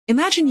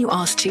Imagine you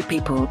ask two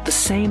people the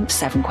same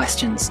 7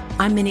 questions.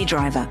 I'm Minnie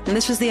Driver, and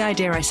this was the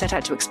idea I set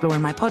out to explore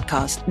in my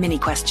podcast, Minnie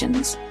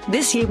Questions.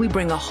 This year, we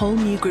bring a whole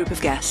new group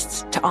of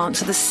guests to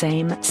answer the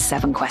same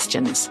 7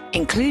 questions,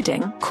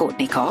 including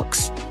Courtney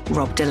Cox,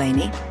 Rob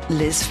Delaney,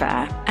 Liz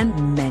Phair,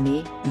 and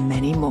many,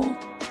 many more.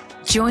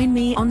 Join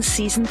me on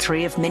Season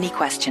 3 of Minnie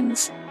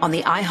Questions on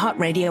the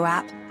iHeartRadio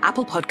app,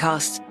 Apple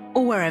Podcasts,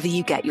 or wherever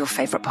you get your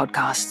favorite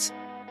podcasts.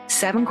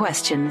 7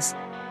 questions,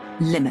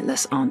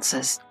 limitless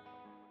answers.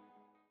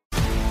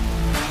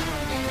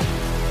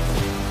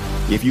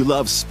 If you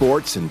love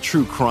sports and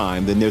true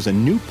crime, then there's a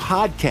new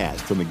podcast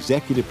from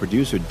executive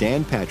producer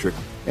Dan Patrick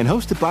and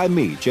hosted by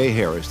me, Jay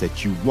Harris,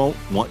 that you won't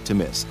want to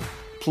miss.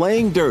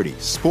 Playing Dirty: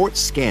 Sports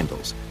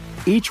Scandals.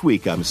 Each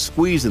week, I'm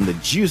squeezing the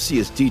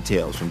juiciest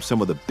details from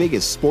some of the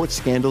biggest sports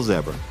scandals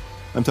ever.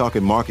 I'm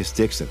talking Marcus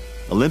Dixon,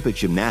 Olympic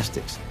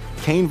gymnastics,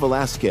 Cain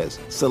Velasquez,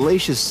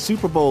 salacious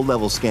Super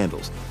Bowl-level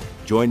scandals.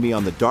 Join me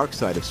on the dark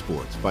side of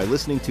sports by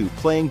listening to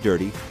Playing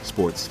Dirty: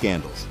 Sports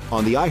Scandals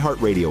on the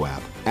iHeartRadio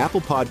app,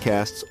 Apple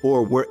Podcasts,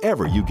 or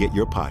wherever you get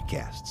your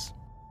podcasts.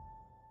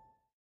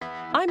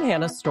 I'm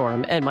Hannah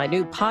Storm, and my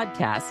new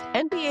podcast,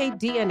 NBA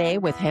DNA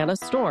with Hannah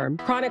Storm,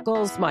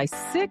 chronicles my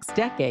 6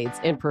 decades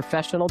in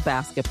professional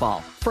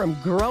basketball. From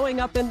growing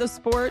up in the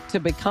sport to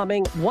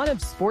becoming one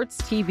of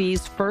sports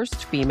TV's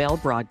first female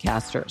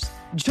broadcasters.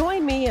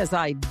 Join me as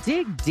I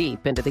dig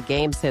deep into the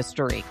game's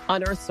history,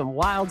 unearth some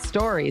wild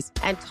stories,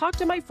 and talk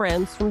to my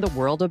friends from the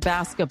world of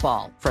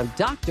basketball, from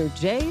Dr.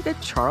 J to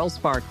Charles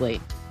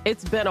Barkley.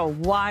 It's been a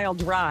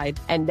wild ride,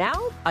 and now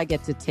I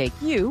get to take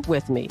you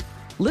with me.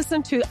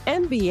 Listen to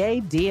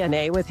NBA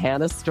DNA with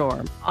Hannah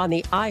Storm on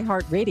the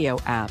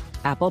iHeartRadio app,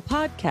 Apple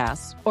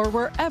Podcasts, or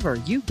wherever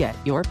you get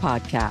your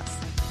podcasts.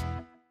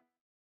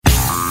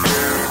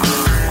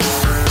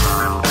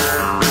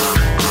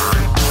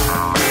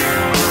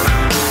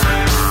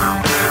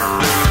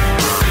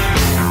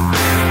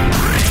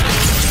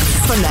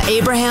 From the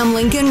Abraham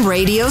Lincoln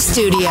Radio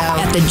Studio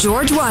at the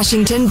George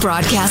Washington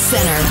Broadcast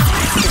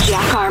Center,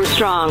 Jack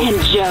Armstrong and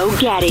Joe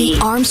Getty.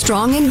 The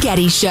Armstrong and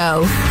Getty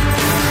Show.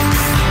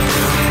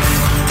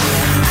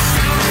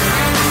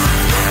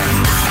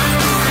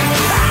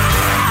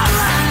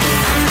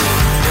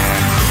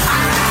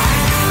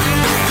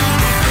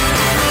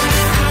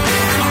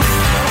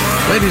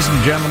 Ladies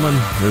and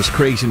gentlemen, there's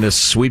craziness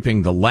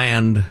sweeping the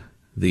land.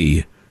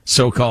 The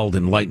so-called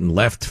enlightened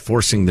left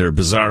forcing their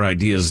bizarre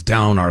ideas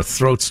down our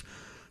throats.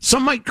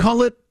 Some might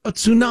call it a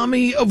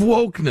tsunami of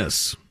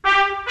wokeness.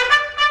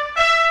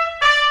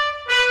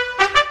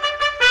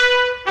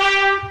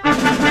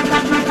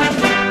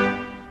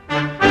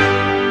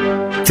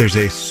 There's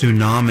a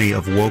tsunami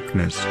of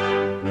wokeness.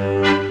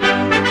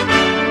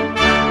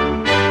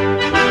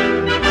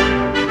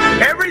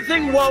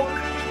 Everything woke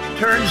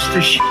turns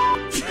to shit.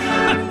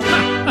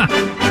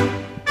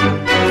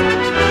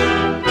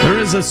 There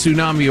is a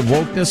tsunami of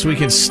wokeness. We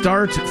can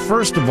start,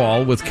 first of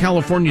all, with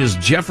California's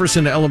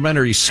Jefferson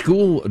Elementary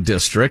School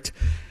District.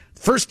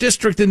 First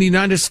district in the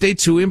United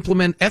States to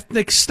implement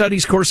ethnic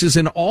studies courses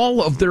in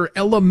all of their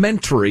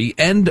elementary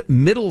and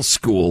middle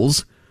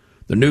schools.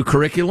 The new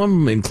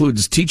curriculum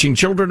includes teaching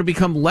children to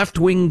become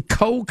left-wing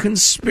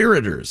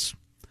co-conspirators.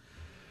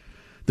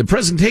 The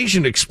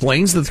presentation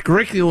explains that the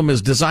curriculum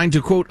is designed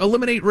to, quote,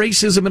 eliminate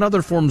racism and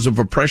other forms of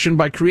oppression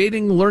by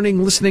creating,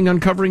 learning, listening,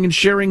 uncovering, and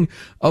sharing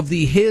of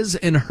the his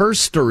and her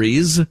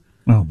stories.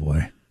 Oh,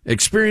 boy.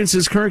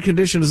 Experiences, current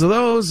conditions of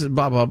those,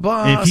 blah, blah,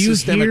 blah,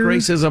 systemic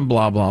racism,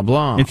 blah, blah,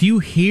 blah. If you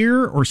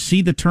hear or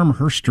see the term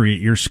herstory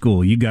at your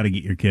school, you got to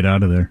get your kid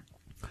out of there.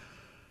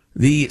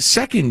 The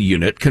second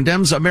unit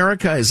condemns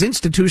America as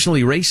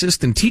institutionally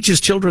racist and teaches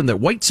children that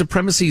white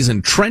supremacy is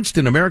entrenched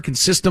in American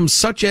systems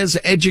such as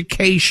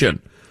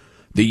education.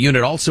 The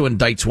unit also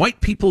indicts white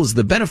people as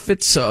the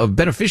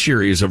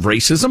beneficiaries of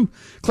racism,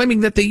 claiming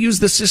that they use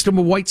the system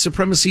of white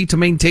supremacy to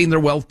maintain their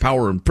wealth,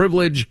 power, and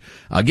privilege.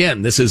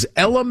 Again, this is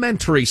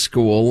elementary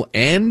school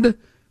and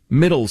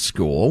middle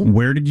school.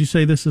 Where did you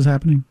say this is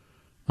happening?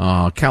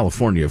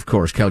 California, of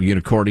course. Cal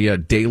Unicordia,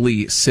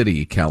 Daly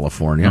City,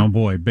 California. Oh,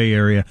 boy, Bay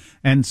Area.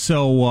 And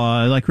so,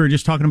 like we were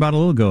just talking about a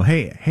little ago,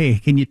 hey,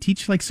 can you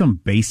teach like some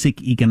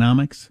basic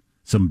economics,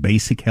 some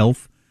basic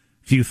health?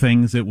 Few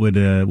things that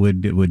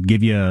would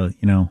give you a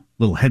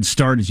little head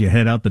start as you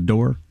head out the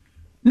door.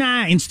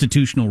 Nah,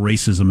 institutional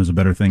racism is a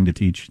better thing to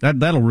teach.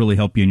 That'll really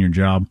help you in your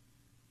job.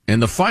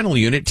 And the final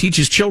unit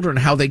teaches children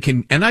how they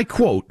can, and I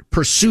quote,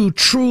 pursue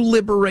true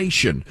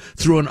liberation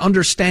through an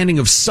understanding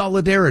of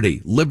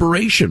solidarity,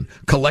 liberation,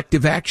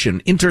 collective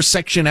action,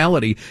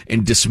 intersectionality,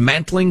 and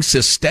dismantling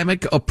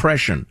systemic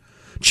oppression.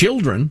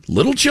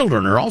 Little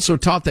children are also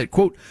taught that,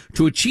 quote,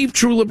 to achieve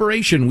true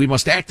liberation, we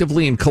must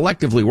actively and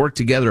collectively work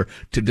together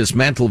to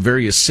dismantle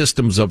various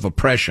systems of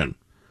oppression.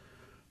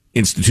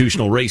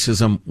 Institutional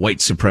racism, white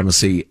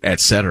supremacy,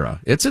 etc.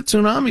 It's a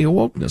tsunami of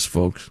wokeness,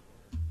 folks.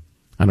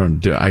 I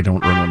don't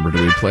remember.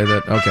 Do we play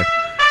that? Okay.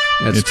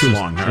 It's too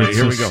long. All right,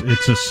 here we go.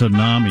 It's a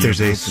tsunami. There's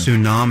a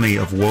tsunami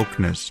of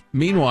wokeness.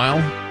 Meanwhile,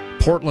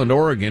 Portland,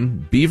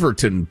 Oregon,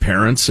 Beaverton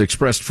parents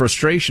expressed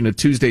frustration at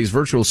Tuesday's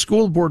virtual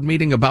school board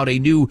meeting about a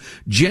new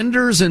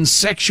Genders and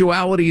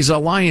Sexualities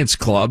Alliance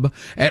Club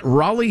at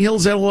Raleigh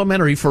Hills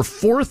Elementary for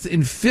 4th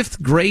and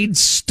 5th grade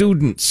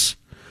students.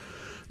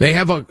 They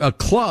have a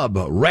club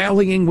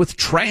rallying with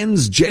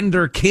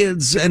transgender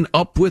kids and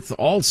up with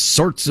all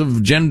sorts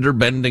of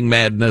gender-bending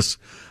madness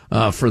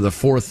for the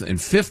 4th and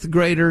 5th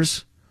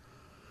graders.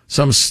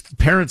 Some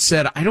parents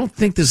said, I don't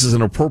think this is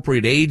an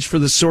appropriate age for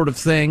this sort of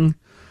thing.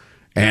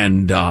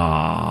 And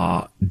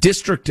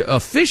district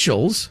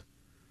officials,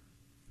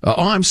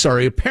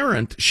 a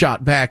parent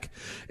shot back,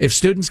 if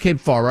students came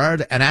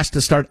forward and asked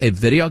to start a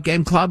video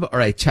game club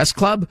or a chess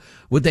club,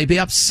 would they be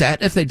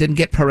upset if they didn't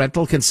get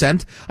parental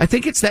consent? I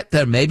think it's that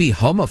they're maybe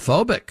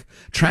homophobic,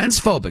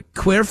 transphobic,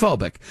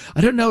 queerphobic.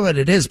 I don't know what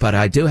it is, but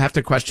I do have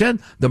to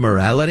question the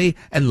morality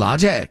and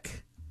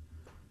logic,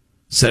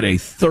 said a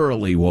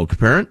thoroughly woke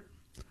parent.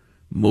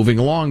 Moving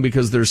along,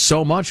 because there's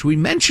so much. We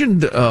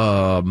mentioned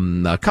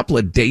a couple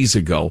of days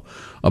ago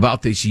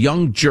about this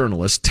young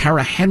journalist,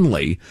 Tara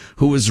Henley,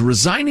 who is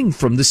resigning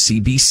from the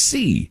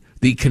CBC,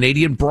 the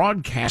Canadian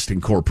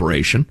Broadcasting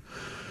Corporation.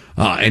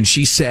 And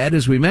she said,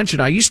 as we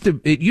mentioned,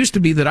 it used to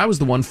be that I was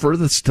the one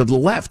furthest to the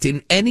left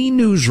in any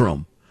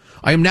newsroom.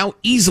 I am now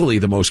easily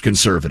the most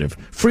conservative,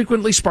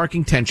 frequently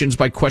sparking tensions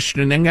by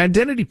questioning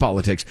identity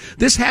politics.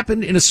 This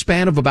happened in a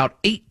span of about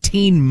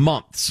 18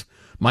 months.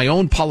 My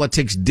own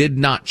politics did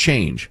not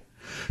change.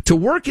 To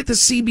work at the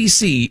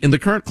CBC in the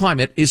current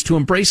climate is to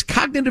embrace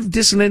cognitive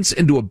dissonance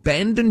and to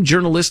abandon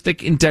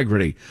journalistic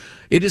integrity.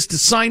 It is to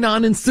sign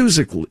on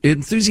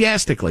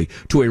enthusiastically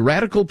to a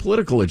radical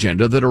political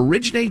agenda that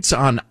originates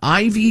on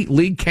Ivy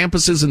League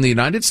campuses in the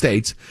United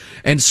States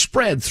and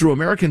spread through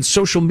American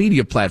social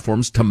media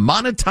platforms to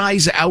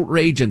monetize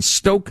outrage and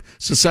stoke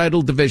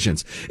societal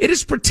divisions. It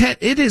is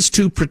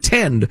to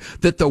pretend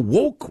that the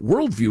woke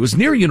worldview is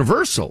near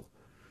universal,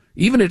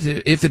 even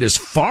if it is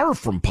far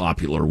from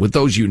popular with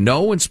those you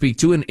know and speak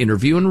to and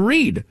interview and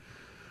read.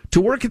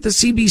 To work at the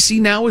CBC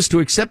now is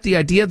to accept the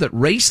idea that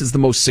race is the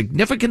most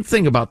significant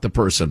thing about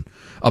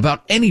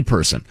any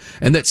person,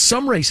 and that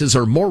some races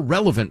are more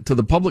relevant to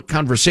the public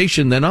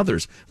conversation than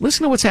others.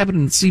 Listen to what's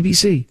happening in the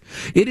CBC.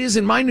 It is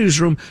in my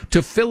newsroom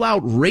to fill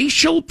out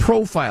racial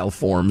profile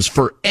forms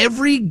for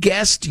every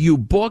guest you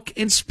book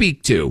and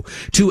speak to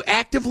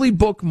actively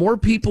book more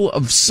people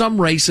of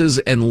some races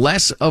and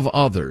less of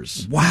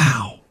others.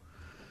 Wow.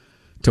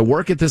 To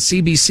work at the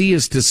CBC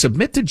is to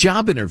submit to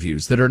job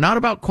interviews that are not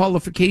about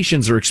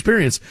qualifications or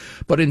experience,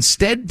 but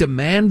instead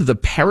demand the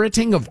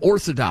parroting of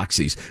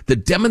orthodoxies, the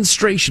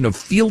demonstration of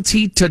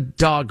fealty to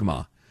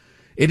dogma.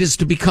 It is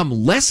to become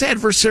less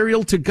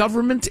adversarial to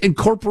government and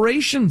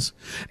corporations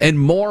and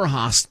more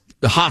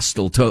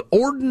hostile to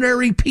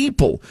ordinary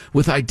people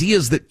with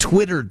ideas that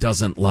Twitter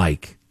doesn't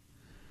like.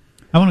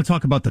 I want to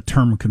talk about the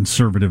term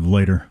conservative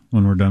later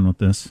when we're done with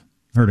this.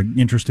 I heard an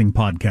interesting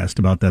podcast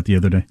about that the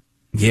other day.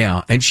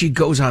 Yeah, and she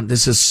goes on,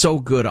 this is so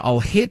good, I'll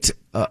hit,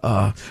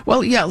 I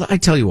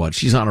tell you what,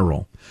 she's on a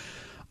roll.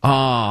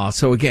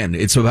 So again,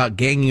 it's about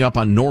ganging up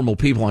on normal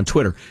people on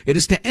Twitter. It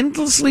is to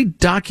endlessly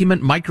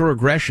document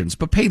microaggressions,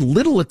 but pay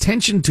little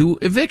attention to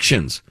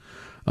evictions.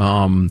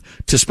 To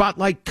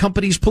spotlight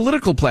companies'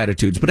 political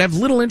platitudes, but have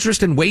little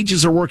interest in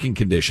wages or working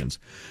conditions.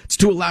 It's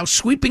to allow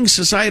sweeping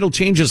societal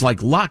changes like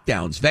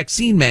lockdowns,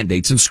 vaccine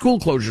mandates, and school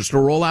closures to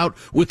roll out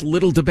with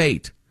little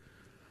debate.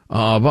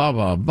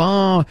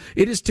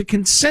 It is to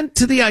consent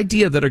to the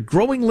idea that a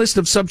growing list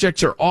of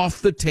subjects are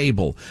off the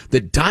table,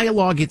 that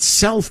dialogue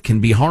itself can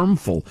be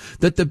harmful,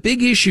 that the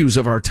big issues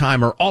of our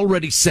time are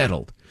already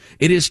settled.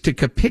 It is to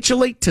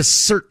capitulate to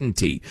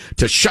certainty,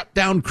 to shut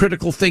down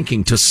critical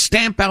thinking, to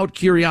stamp out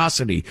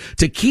curiosity,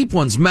 to keep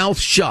one's mouth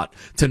shut,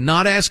 to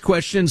not ask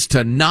questions,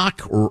 to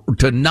not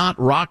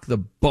rock the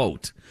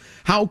boat.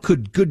 How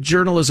could good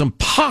journalism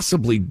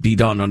possibly be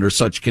done under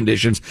such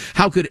conditions?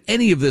 How could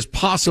any of this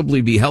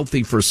possibly be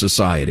healthy for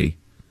society?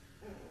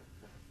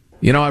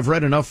 You know, I've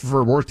read enough of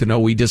her work to know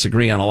we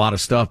disagree on a lot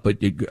of stuff, but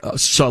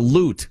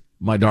salute,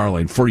 my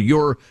darling, for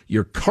your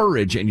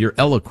courage and your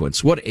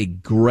eloquence. What a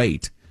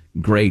great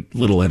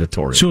little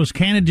editorial. So is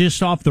Canada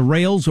just off the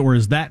rails, or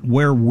is that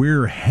where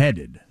we're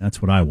headed?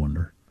 That's what I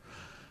wonder.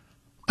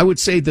 I would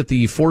say that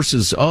the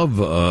forces of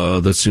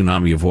the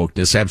tsunami of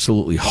wokeness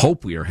absolutely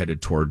hope we are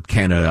headed toward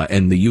Canada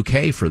and the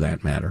UK, for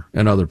that matter,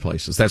 and other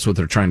places. That's what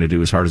they're trying to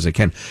do as hard as they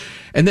can.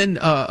 And then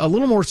a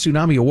little more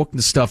tsunami of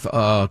wokeness stuff.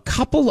 A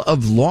couple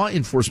of law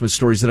enforcement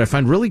stories that I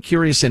find really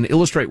curious and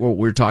illustrate what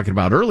we were talking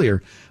about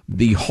earlier,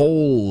 the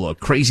whole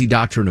crazy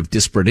doctrine of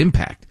disparate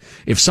impact.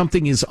 If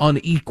something is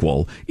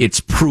unequal,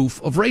 it's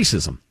proof of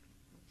racism.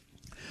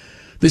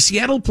 The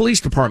Seattle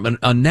Police Department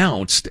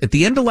announced at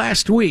the end of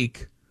last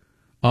week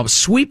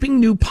sweeping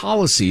new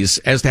policies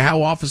as to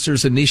how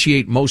officers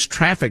initiate most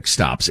traffic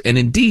stops. And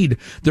indeed,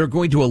 they're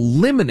going to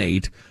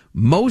eliminate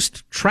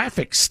most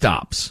traffic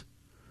stops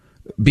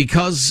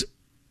because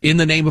in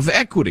the name of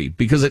equity,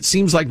 because it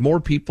seems like more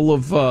people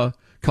of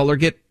color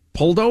get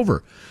pulled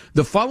over.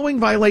 The following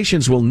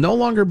violations will no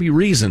longer be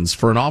reasons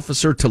for an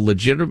officer to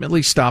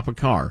legitimately stop a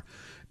car.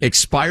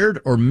 expired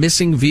or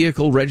missing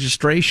vehicle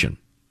registration,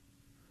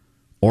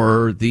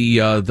 or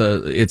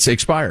it's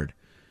expired.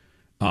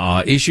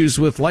 Issues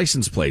with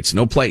license plates,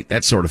 no plate,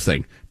 that sort of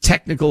thing.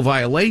 Technical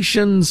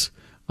violations,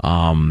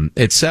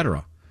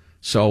 etc.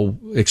 So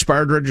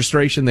expired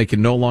registration, they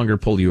can no longer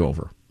pull you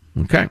over.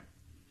 Okay.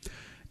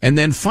 And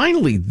then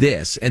finally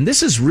this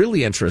is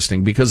really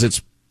interesting because it's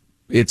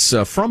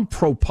from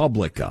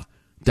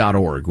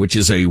ProPublica.org, which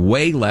is a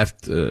way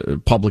left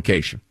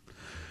publication.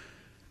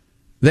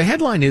 The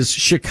headline is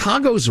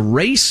Chicago's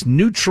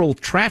race-neutral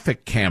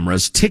traffic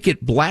cameras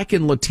ticket black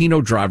and Latino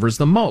drivers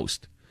the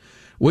most.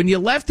 When you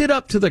left it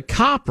up to the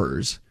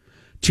coppers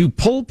to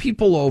pull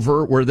people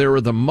over where there were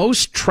the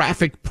most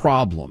traffic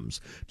problems,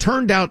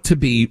 turned out to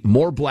be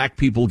more black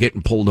people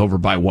getting pulled over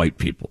by white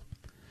people.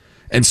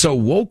 And so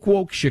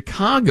woke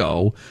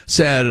Chicago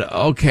said,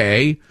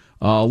 okay,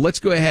 let's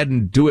go ahead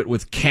and do it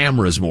with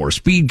cameras more.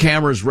 Speed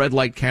cameras, red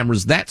light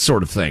cameras, that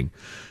sort of thing.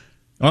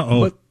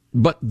 Uh-oh.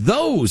 But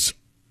those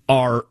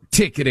are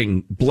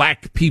ticketing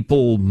black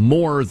people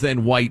more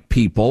than white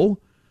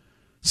people,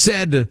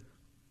 said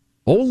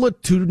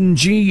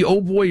Olatunji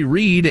Oboy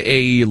Reed,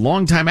 a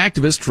longtime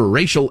activist for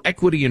racial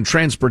equity and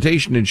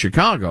transportation in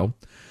Chicago.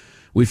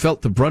 We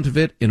felt the brunt of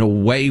it in a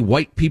way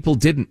white people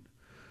didn't.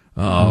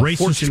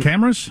 Racist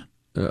cameras?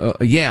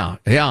 Yeah.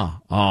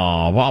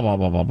 Blah, blah,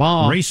 blah, blah,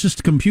 blah.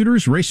 Racist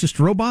computers? Racist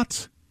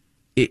robots?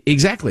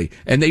 Exactly.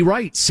 And they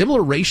write,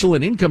 similar racial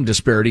and income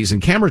disparities in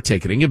camera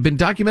ticketing have been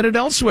documented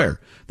elsewhere.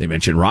 They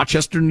mention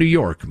Rochester, New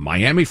York,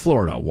 Miami,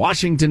 Florida,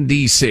 Washington,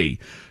 D.C.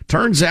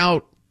 Turns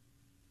out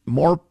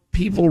more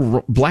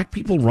black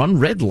people run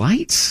red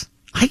lights,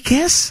 I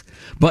guess.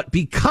 But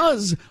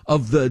because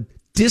of the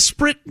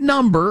disparate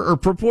number or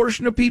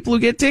proportion of people who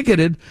get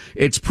ticketed,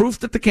 it's proof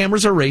that the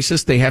cameras are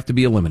racist. They have to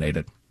be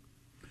eliminated.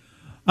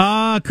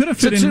 Could have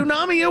fit in.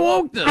 Tsunami of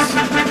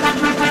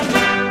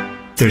wokeness.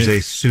 There's a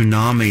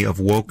tsunami of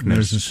wokeness.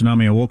 There's a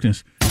tsunami of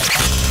wokeness.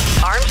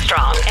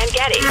 Armstrong and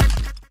Getty.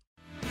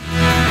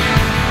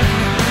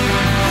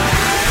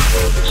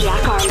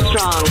 Jack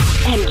Armstrong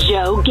and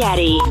Joe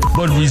Getty.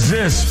 But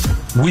resist,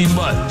 we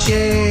must.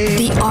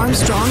 The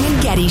Armstrong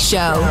and Getty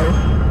Show.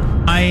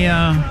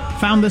 I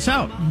found this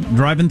out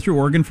driving through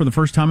Oregon for the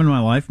first time in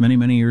my life many,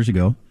 many years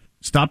ago.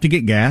 Stopped to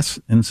get gas,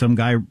 and some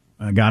guy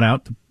got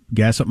out to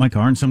gas up my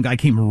car, and some guy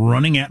came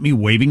running at me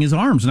waving his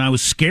arms, and I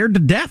was scared to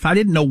death. I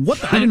didn't know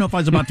I didn't know if I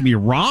was about to be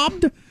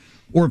robbed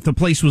or if the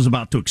place was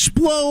about to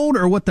explode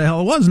or what the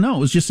hell it was.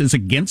 No, it's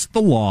against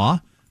the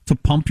law to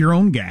pump your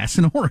own gas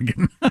in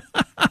Oregon.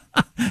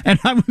 And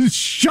I was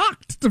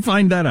shocked to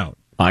find that out.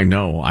 I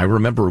know. I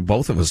remember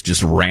both of us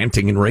just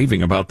ranting and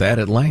raving about that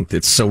at length.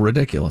 It's so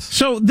ridiculous.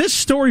 So this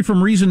story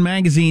from Reason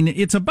Magazine,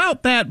 it's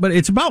about that, but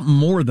it's about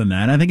more than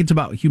that. I think it's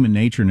about human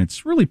nature, and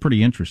it's really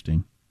pretty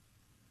interesting.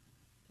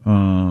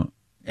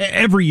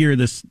 Every year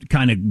this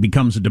kind of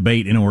becomes a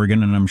debate in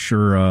Oregon, and I'm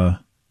sure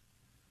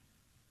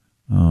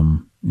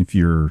if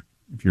you're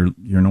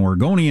an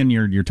Oregonian,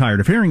 you're tired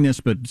of hearing this,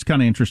 but it's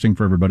kind of interesting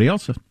for everybody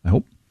else, I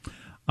hope.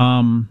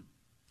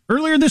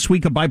 Earlier this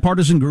week, a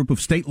bipartisan group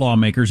of state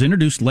lawmakers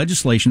introduced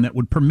legislation that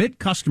would permit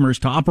customers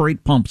to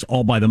operate pumps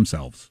all by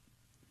themselves.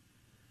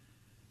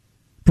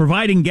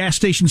 Providing gas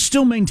stations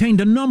still maintained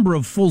a number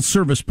of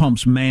full-service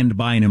pumps manned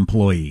by an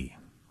employee.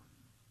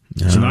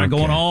 So they're not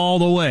going all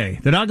the way.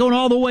 They're not going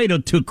all the way to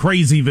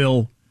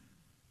Crazyville,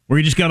 where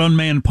you just got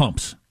unmanned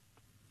pumps.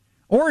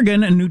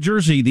 Oregon and New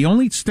Jersey, the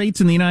only states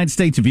in the United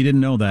States, if you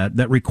didn't know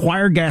that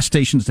require gas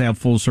stations to have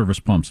full-service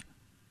pumps.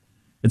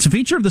 It's a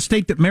feature of the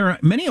state that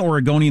many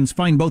Oregonians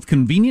find both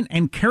convenient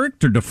and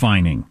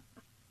character-defining.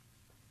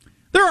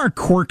 There are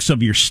quirks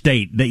of your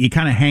state that you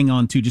kind of hang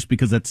on to just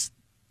because that's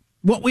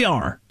what we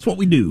are. It's what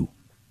we do.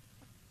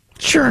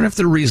 Sure, and if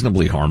they're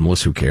reasonably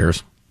harmless, who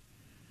cares?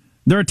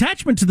 Their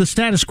attachment to the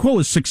status quo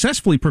has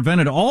successfully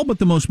prevented all but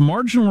the most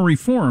marginal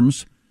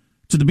reforms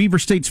to the Beaver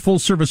State's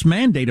full-service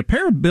mandate. A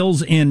pair of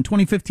bills in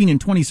 2015 and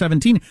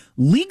 2017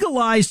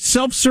 legalized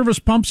self-service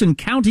pumps in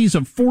counties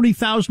of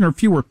 40,000 or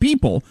fewer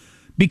people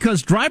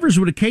because drivers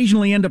would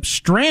occasionally end up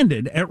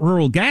stranded at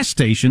rural gas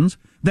stations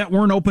that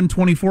weren't open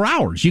 24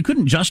 hours. You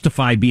couldn't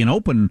justify being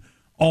open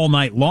all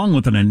night long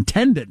with an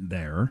attendant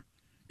there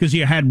because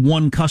you had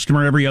one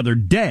customer every other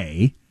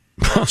day.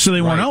 So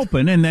they weren't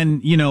open. And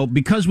then,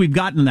 because we've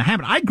gotten in the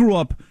habit, I grew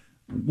up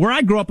in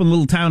a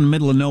little town in the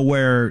middle of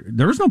nowhere.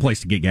 There was no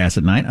place to get gas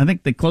at night. I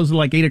think they closed at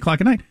like 8 o'clock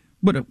at night.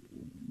 But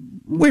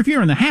if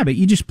you're in the habit,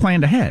 you just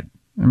planned ahead.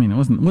 I mean, it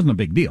wasn't a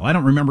big deal. I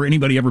don't remember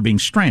anybody ever being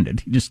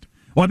stranded. You just,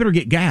 I better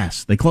get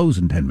gas. They close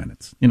in 10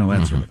 minutes.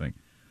 That sort of thing.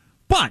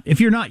 But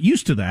if you're not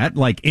used to that,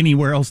 like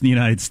anywhere else in the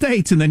United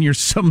States, and then you're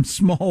some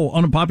small,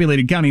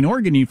 unpopulated county in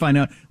Oregon, you find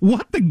out,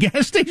 what, the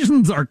gas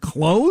stations are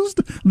closed?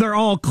 They're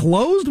all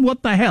closed?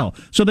 What the hell?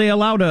 So they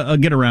allowed a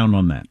get around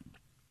on that.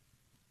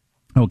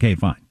 Okay,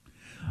 fine.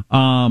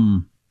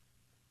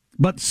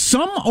 But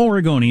some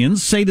Oregonians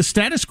say the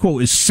status quo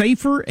is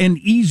safer and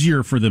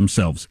easier for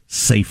themselves.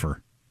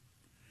 Safer.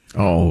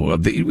 Oh,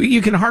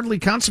 you can hardly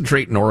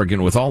concentrate in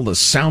Oregon with all the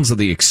sounds of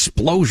the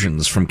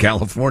explosions from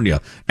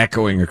California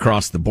echoing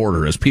across the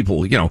border as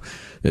people,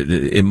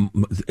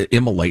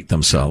 immolate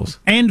themselves.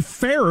 And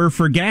fairer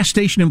for gas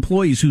station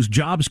employees whose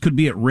jobs could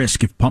be at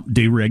risk if pump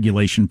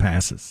deregulation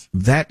passes.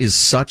 That is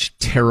such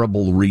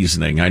terrible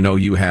reasoning. I know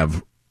you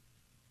have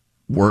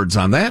words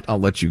on that. I'll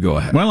let you go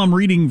ahead. Well, I'm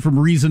reading from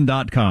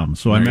Reason.com,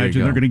 so I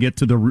imagine they're going to get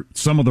to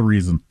some of the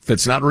reason. If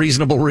it's not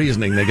reasonable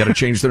reasoning, they got to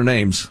change their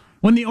names.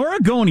 When the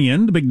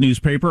Oregonian, the big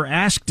newspaper,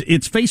 asked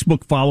its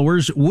Facebook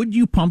followers, would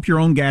you pump your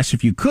own gas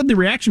if you could, the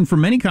reaction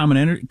from many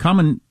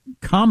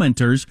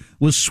commenters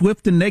was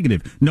swift and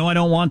negative. No, I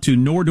don't want to,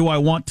 nor do I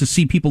want to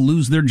see people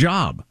lose their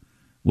job,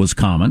 was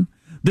common.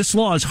 This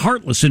law is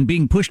heartless and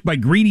being pushed by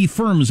greedy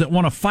firms that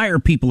want to fire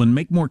people and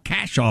make more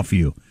cash off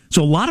you.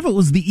 So a lot of it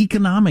was the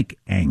economic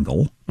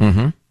angle.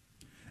 Mm-hmm.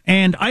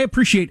 And I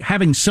appreciate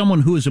having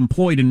someone who is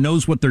employed and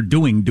knows what they're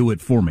doing do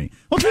it for me.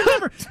 Well,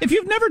 if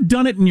you've never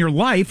done it in your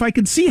life, I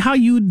could see how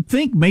you'd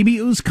think maybe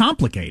it was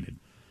complicated.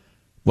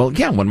 Well,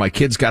 yeah, when my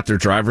kids got their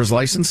driver's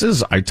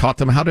licenses, I taught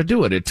them how to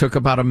do it. It took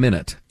about a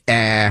minute.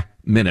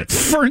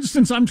 For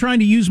instance, I'm trying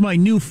to use my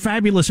new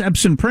fabulous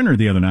Epson printer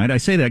the other night. I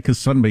say that because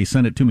somebody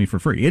sent it to me for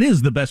free. It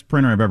is the best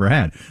printer I've ever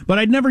had. But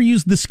I'd never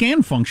used the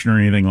scan function or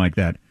anything like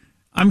that.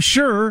 I'm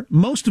sure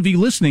most of you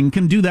listening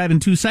can do that in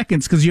 2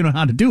 seconds because you know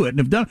how to do it and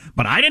have done it.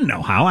 But I didn't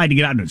know how. I had to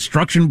get out an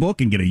instruction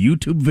book and get a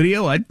YouTube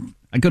video. I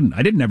couldn't.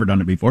 I didn't never done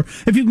it before.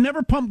 If you've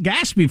never pumped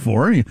gas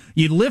before,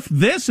 you lift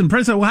this and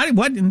press it.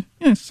 What?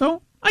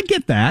 So I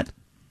get that.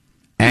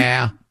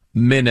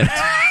 Minute.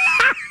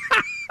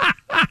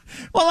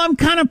 Well, I'm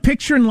kind of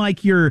picturing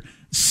like you're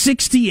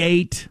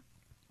 68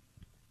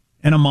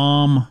 and a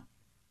mom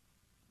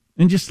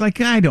and just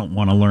like, I don't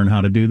want to learn how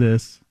to do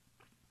this.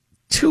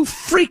 Too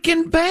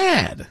freaking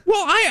bad.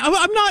 Well,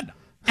 I'm not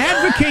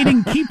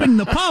advocating keeping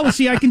the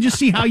policy. I can just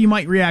see how you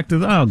might react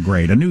to, oh,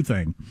 great, a new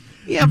thing.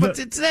 Yeah, but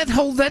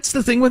that's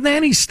the thing with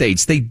nanny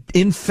states. They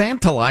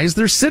infantilize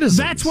their citizens.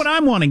 That's what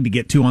I'm wanting to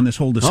get to on this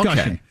whole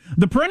discussion. Okay.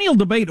 The perennial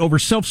debate over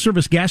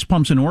self-service gas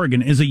pumps in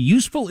Oregon is a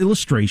useful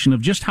illustration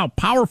of just how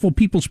powerful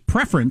people's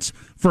preference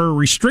for a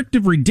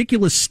restrictive,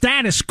 ridiculous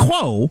status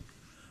quo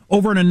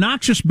over an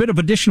obnoxious bit of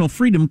additional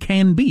freedom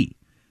can be.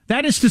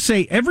 That is to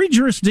say, every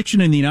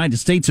jurisdiction in the United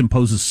States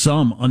imposes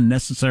some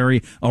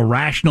unnecessary,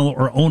 irrational,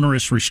 or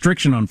onerous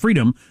restriction on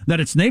freedom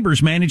that its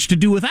neighbors manage to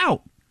do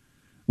without.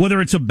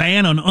 Whether it's a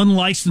ban on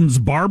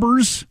unlicensed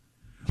barbers,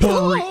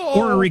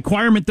 or a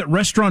requirement that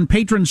restaurant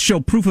patrons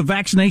show proof of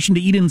vaccination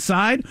to eat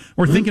inside,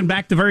 or thinking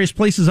back to various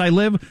places I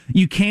live,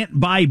 you can't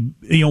buy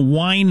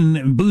wine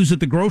and booze at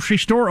the grocery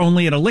store,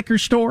 only at a liquor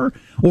store,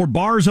 or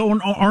bars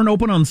aren't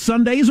open on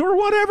Sundays, or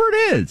whatever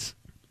it is.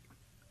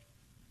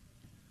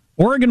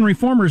 Oregon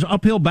reformers'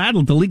 uphill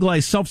battle to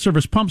legalize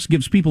self-service pumps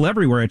gives people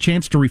everywhere a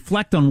chance to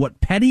reflect on what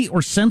petty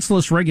or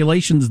senseless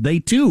regulations they,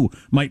 too,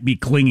 might be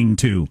clinging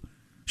to.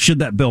 Should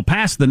that bill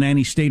pass, the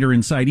nanny stater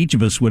inside each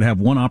of us would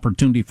have one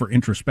opportunity for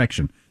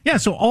introspection. Yeah,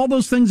 so all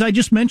those things I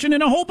just mentioned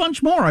and a whole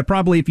bunch more, I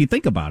probably, if you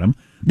think about them,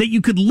 that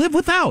you could live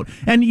without.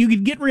 And you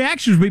could get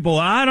reactions from people,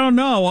 I don't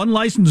know,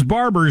 unlicensed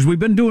barbers, we've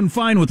been doing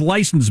fine with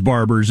licensed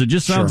barbers. It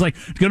just sounds like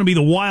it's going to be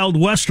the Wild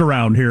West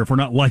around here if we're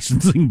not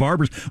licensing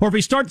barbers. Or if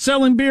we start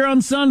selling beer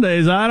on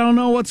Sundays, I don't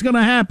know what's going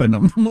to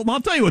happen.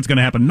 I'll tell you what's going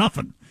to happen,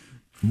 nothing.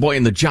 Boy,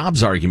 and the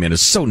jobs argument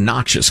is so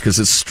noxious because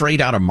it's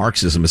straight out of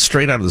Marxism. It's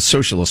straight out of the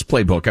socialist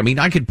playbook. I mean,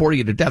 I could bore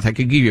you to death. I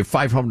could give you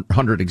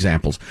 500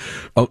 examples.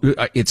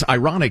 It's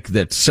ironic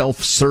that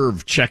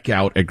self-serve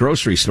checkout at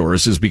grocery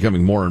stores is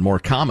becoming more and more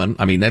common.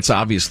 I mean, that's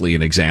obviously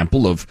an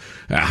example of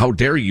how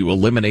dare you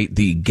eliminate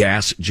the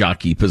gas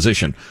jockey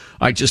position.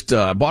 I just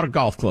bought a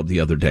golf club the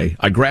other day.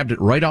 I grabbed it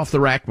right off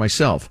the rack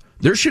myself.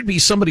 There should be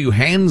somebody who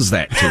hands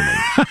that to me.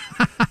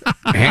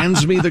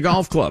 Hands me the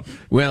golf club.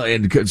 Well,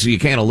 and so you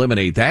can't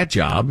eliminate that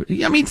job.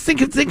 I mean,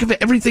 think of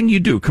everything you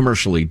do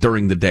commercially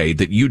during the day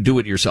that you do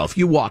it yourself.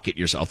 You walk it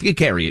yourself. You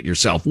carry it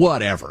yourself.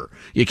 Whatever.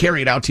 You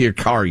carry it out to your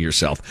car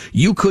yourself.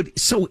 You could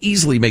so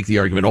easily make the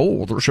argument,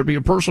 oh, there should be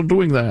a person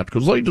doing that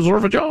because they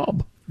deserve a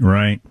job.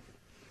 Right.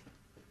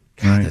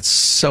 God, that's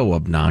so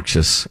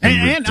obnoxious.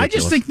 And I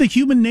just think the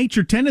human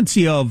nature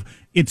tendency of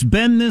it's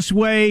been this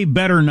way,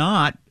 better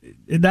not,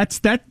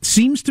 that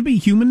seems to be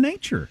human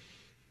nature.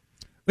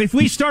 If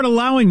we start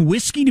allowing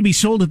whiskey to be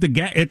sold at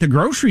the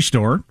grocery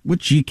store,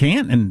 which you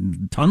can't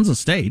in tons of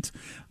states,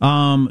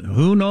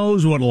 who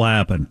knows what'll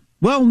happen?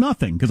 Well,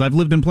 nothing, because I've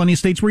lived in plenty of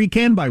states where you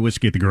can buy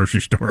whiskey at the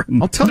grocery store.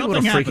 I'll tell you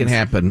what'll freaking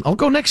happen. I'll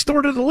go next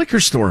door to the liquor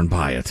store and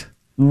buy it.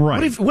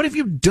 Right. What have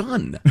you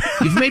done?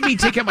 You've made me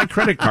take out my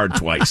credit card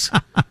twice.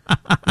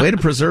 Way to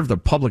preserve the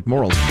public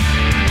morals.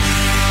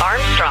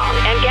 Armstrong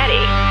and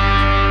Getty.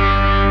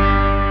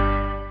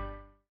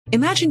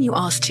 Imagine you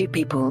ask two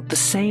people the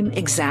same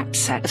exact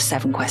set of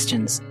 7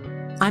 questions.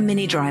 I'm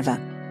Minnie Driver,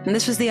 and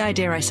this was the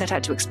idea I set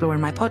out to explore in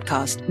my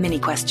podcast, Mini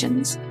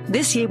Questions.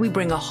 This year, we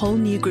bring a whole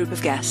new group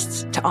of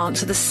guests to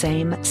answer the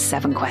same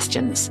 7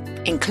 questions,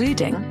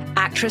 including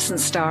actress and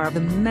star of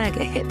the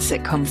mega hit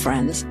sitcom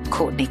Friends,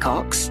 Courtney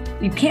Cox.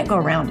 You can't go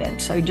around it,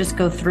 so you just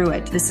go through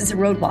it. This is a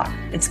roadblock.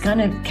 It's going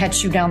to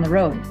catch you down the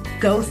road.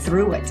 Go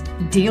through it.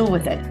 Deal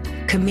with it.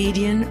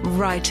 Comedian,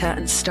 writer,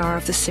 and star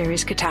of the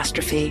series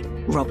Catastrophe,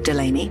 Rob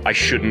Delaney. I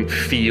shouldn't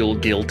feel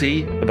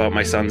guilty about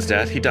my son's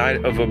death. He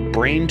died of a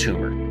brain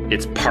tumor.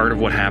 It's part of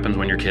what happens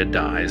when your kid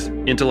dies.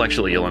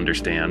 Intellectually, you'll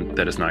understand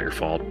that it's not your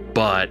fault,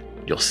 but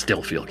you'll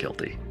still feel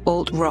guilty.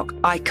 Alt-rock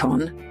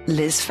icon,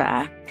 Liz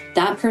Phair.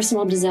 That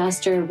personal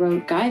disaster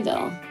wrote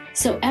Guyville.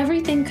 So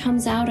everything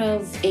comes out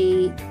of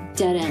a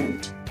dead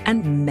end.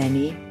 And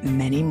many,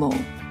 many more.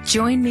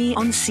 Join me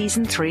on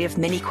Season 3 of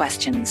Mini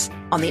Questions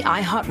on the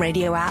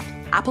iHeartRadio app,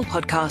 Apple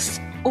Podcasts,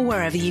 or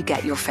wherever you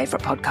get your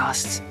favorite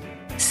podcasts.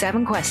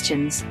 7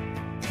 questions,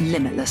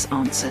 limitless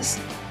answers.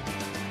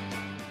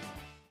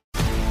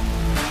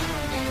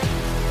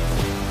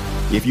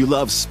 If you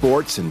love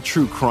sports and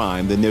true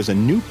crime, then there's a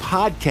new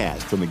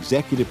podcast from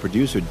executive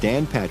producer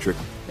Dan Patrick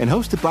and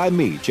hosted by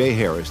me, Jay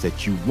Harris,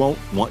 that you won't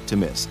want to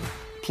miss.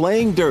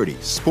 Playing Dirty: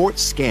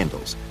 Sports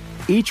Scandals.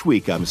 Each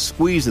week, I'm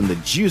squeezing the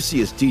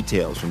juiciest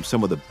details from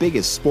some of the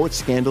biggest sports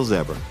scandals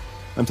ever.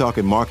 I'm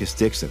talking Marcus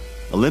Dixon,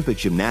 Olympic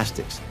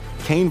gymnastics,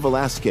 Cain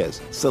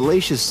Velasquez,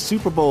 salacious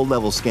Super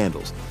Bowl-level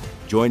scandals.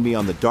 Join me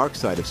on the dark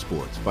side of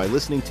sports by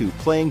listening to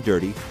Playing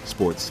Dirty: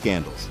 Sports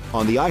Scandals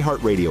on the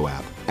iHeartRadio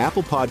app,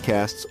 Apple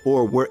Podcasts,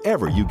 or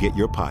wherever you get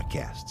your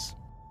podcasts.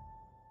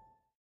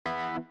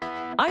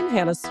 I'm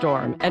Hannah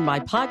Storm, and my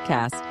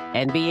podcast,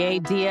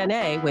 NBA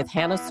DNA with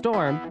Hannah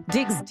Storm,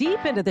 digs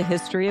deep into the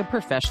history of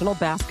professional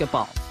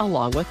basketball,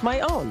 along with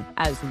my own,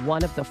 as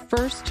one of the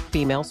first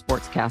female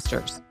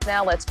sportscasters.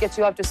 Now let's get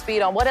you up to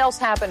speed on what else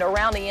happened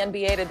around the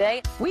NBA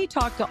today. We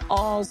talk to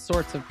all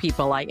sorts of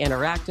people I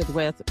interacted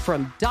with,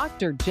 from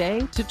Dr.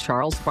 J to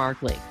Charles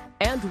Barkley,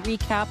 and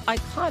recap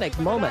iconic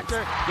moments.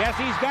 Yes,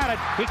 he's got it.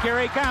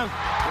 Here he comes.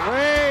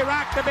 Way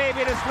rock the baby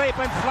to sleep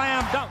and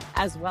slam dunk.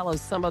 As well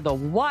as some of the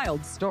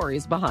wild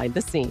stories behind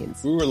the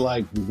scenes. We were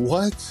like,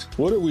 what?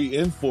 What are we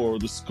in for?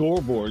 The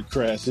scoreboard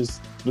crashes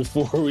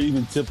before we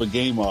even tip a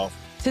game off.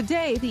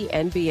 Today, the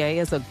NBA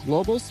is a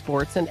global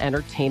sports and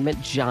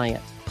entertainment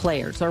giant.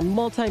 Players are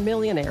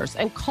multimillionaires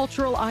and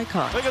cultural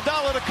icons.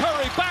 Iguodala to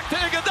Curry, back to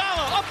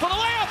Iguodala, up for the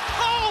layup.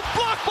 Oh,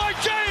 blocked by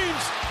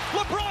James.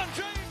 LeBron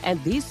James.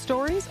 And these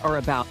stories are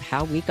about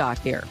how we got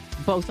here,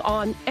 both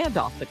on and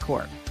off the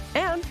court.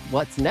 And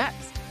what's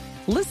next?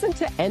 Listen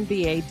to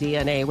NBA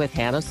DNA with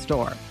Hannah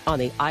Storm on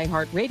the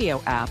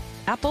iHeartRadio app,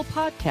 Apple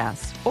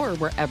Podcasts, or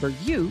wherever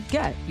you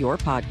get your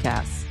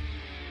podcasts.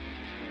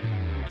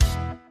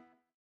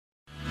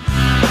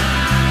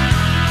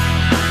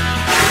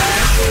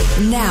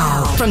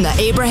 Now, from the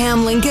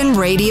Abraham Lincoln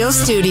Radio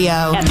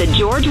Studio at the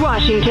George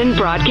Washington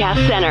Broadcast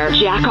Center,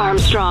 Jack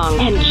Armstrong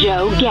and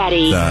Joe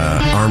Getty.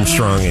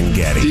 Armstrong and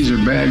Getty. These are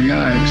bad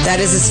guys. That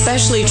is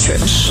especially true.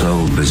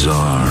 So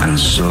bizarre and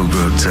so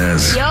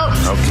grotesque. Yup.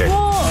 Okay.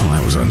 Well,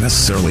 that was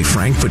unnecessarily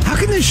frank, but How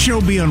can this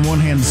show be on one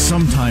hand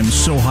sometimes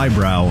so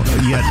highbrow,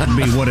 yet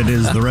be what it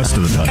is the rest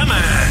of the time? Come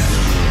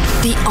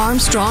on. The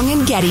Armstrong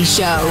and Getty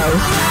Show.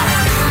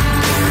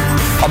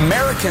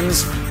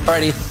 Americans are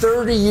at a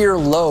 30-year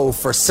low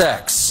for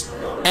sex.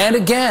 And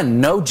again,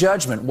 no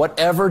judgment,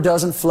 whatever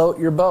doesn't float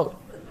your boat.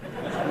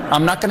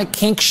 I'm not going to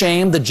kink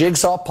shame the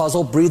jigsaw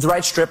puzzle, breathe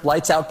right strip,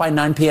 lights out by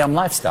 9 p.m.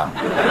 lifestyle.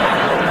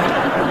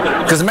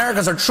 Because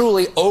Americans are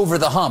truly over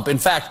the hump. In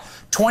fact,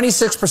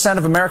 26%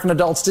 of American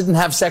adults didn't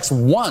have sex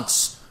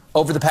once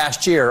over the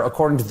past year,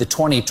 according to the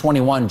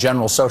 2021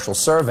 General Social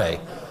Survey.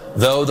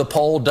 Though the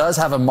poll does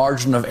have a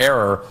margin of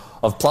error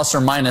of plus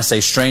or minus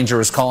a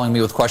stranger is calling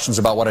me with questions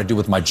about what I do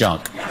with my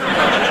junk.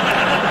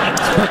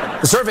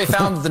 The survey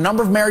found that the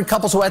number of married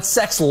couples who had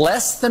sex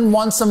less than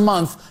once a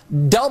month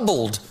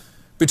doubled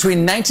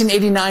between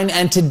 1989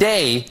 and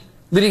today,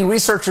 leading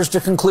researchers to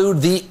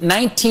conclude the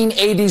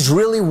 1980s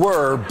really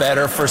were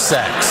better for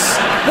sex.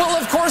 Well,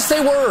 of course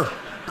they were.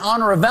 In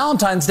honor of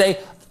Valentine's Day,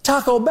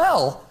 Taco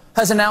Bell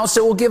has announced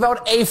it will give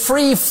out a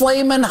free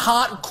Flamin'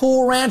 Hot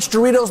Cool Ranch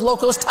Doritos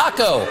Locos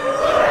Taco.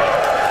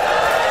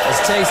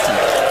 That's tasty.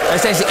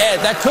 That's tasty. Ed,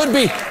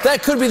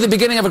 that could be the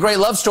beginning of a great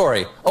love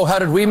story. Oh, how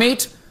did we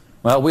meet?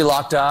 Well, we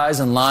locked eyes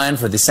in line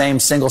for the same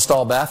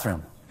single-stall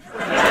bathroom.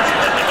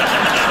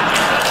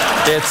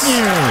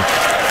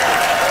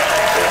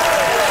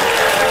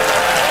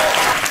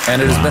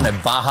 And it has been a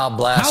Baja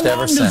Blast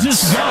ever since. How long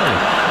does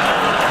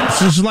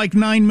this go? This is like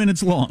 9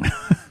 minutes long.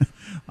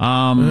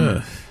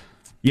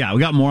 Yeah,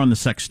 we got more on the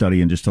sex study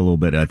in just a little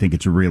bit. I think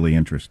it's really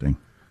interesting.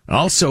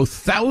 Also,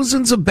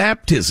 thousands of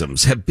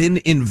baptisms have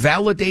been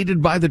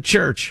invalidated by the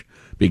church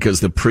because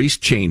the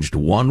priest changed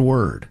one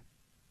word.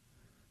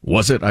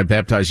 Was it, I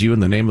baptize you in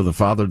the name of the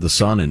Father, the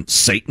Son, and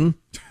Satan?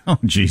 Oh,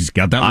 geez,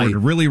 got that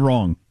word really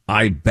wrong.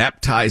 I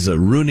baptize a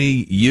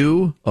Rooney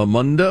you, a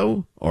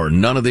mundo, or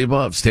none of the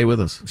above. Stay with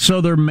us. So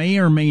there may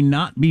or may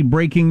not be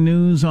breaking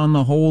news on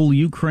the whole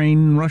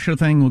Ukraine-Russia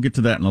thing. We'll get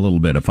to that in a little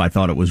bit. If I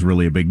thought it was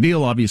really a big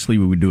deal, obviously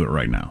we would do it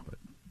right now.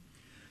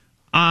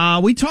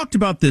 We talked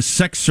about this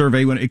sex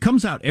survey. When it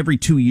comes out every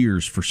 2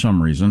 years for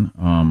some reason,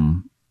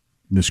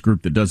 this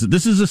group that does it.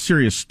 This is a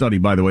serious study,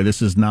 by the way.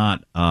 This is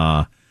not...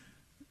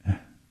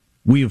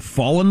 we have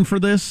fallen for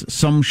this.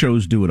 Some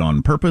shows do it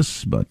on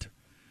purpose, but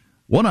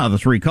 1 out of the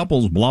 3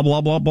 couples, blah,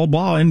 blah, blah, blah,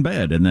 blah, in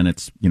bed. And then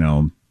it's,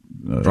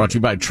 brought to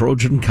you by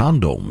Trojan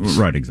Condoms.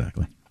 Right,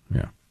 exactly.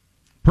 Yeah.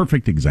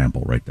 Perfect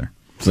example right there.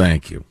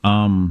 Thank you.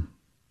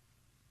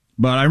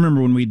 But I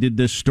remember when we did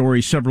this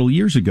story several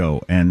years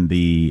ago, and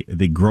the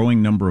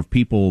growing number of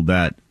people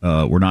that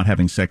were not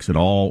having sex at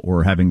all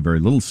or having very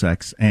little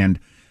sex. And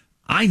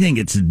I think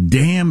it's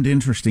damned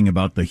interesting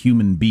about the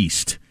human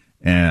beast.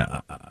 Too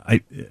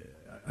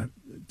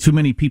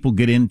many people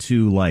get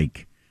into,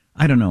 like,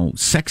 I don't know,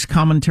 sex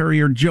commentary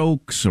or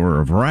jokes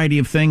or a variety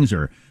of things,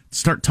 or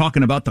start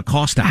talking about the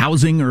cost of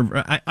housing,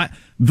 or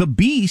the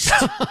beast.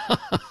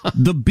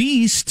 The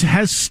beast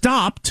has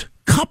stopped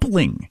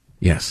coupling.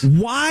 Yes.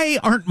 Why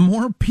aren't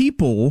more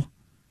people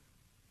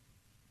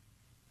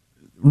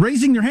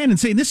raising their hand and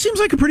saying, this seems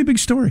like a pretty big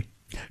story?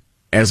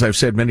 As I've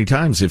said many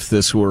times, if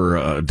this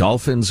were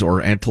dolphins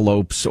or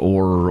antelopes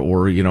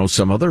or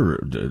some other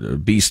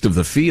beast of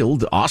the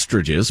field,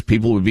 ostriches,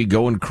 people would be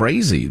going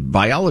crazy.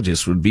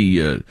 Biologists would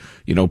be,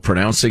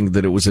 pronouncing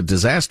that it was a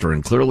disaster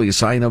and clearly a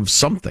sign of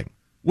something.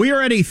 We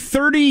are at a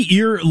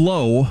 30-year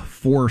low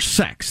for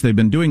sex. They've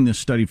been doing this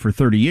study for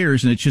 30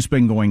 years, and it's just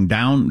been going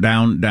down,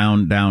 down,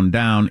 down, down,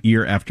 down,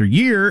 year after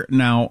year.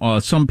 Now,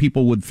 some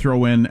people would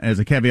throw in as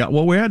a caveat,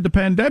 well, we had the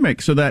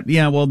pandemic, so that,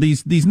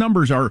 these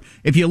numbers are,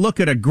 if you look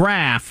at a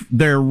graph,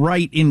 they're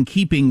right in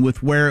keeping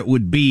with where it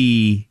would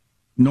be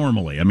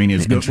normally. I mean,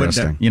 it's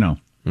interesting.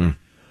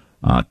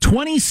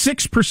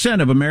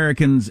 26% of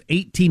Americans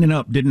 18 and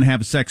up didn't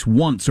have sex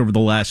once over the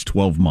last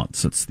 12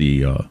 months. That's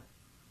the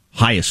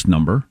highest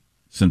number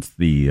since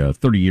the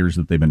 30 years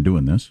that they've been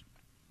doing this.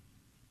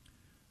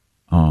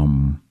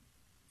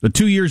 The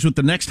 2 years with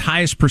the next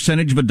highest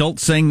percentage of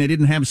adults saying they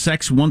didn't have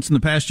sex once in the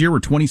past year were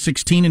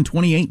 2016 and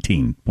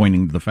 2018,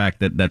 pointing to the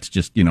fact that that's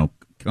just,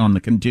 on the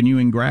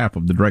continuing graph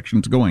of the direction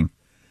it's going.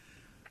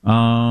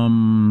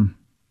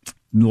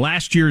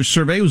 Last year's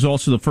survey was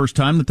also the first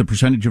time that the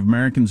percentage of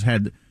Americans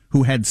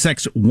who had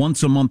sex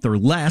once a month or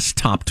less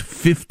topped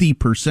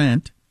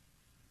 50%.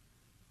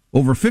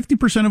 Over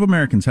 50% of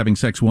Americans having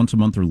sex once a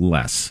month or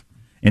less.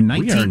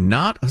 We are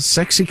not a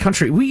sexy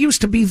country. We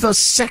used to be the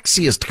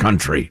sexiest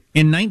country.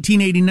 In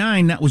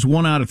 1989, that was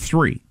 1 out of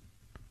 3.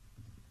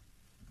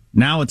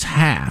 Now it's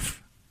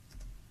half.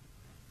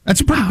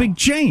 That's a pretty big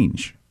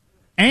change.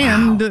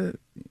 And,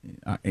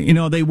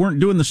 they weren't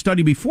doing the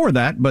study before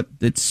that, but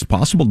it's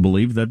possible to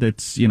believe that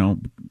it's,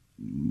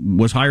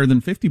 was higher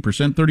than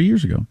 50% 30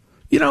 years ago.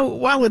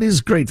 While it is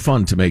great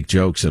fun to make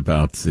jokes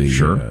about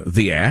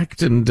the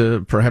act,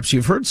 and perhaps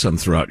you've heard some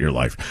throughout your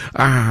life,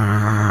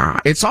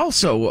 it's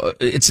also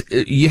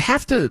you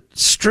have to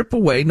strip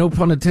away, no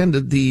pun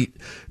intended, the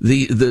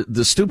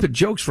stupid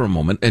jokes for a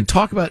moment and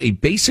talk about a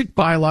basic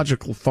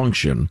biological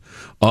function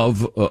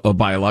of a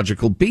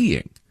biological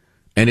being.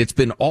 And it's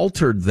been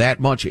altered that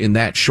much in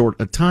that short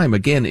a time.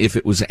 Again, if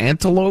it was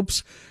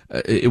antelopes,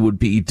 it would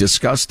be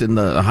discussed in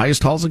the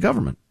highest halls of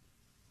government.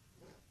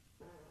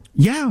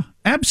 Yeah,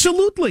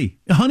 absolutely.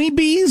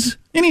 Honeybees,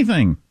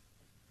 anything.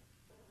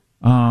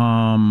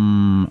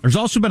 There's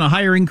also been a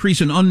higher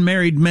increase in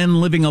unmarried men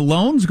living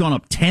alone. It's gone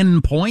up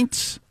 10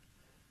 points.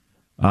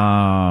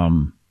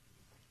 And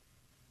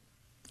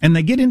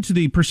they get into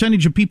the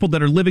percentage of people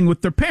that are living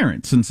with their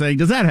parents and say,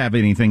 does that have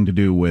anything to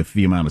do with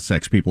the amount of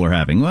sex people are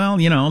having? Well,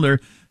 they're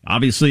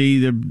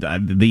obviously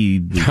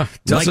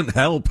doesn't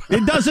help.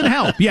 It doesn't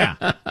help. Yeah.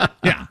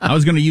 Yeah. I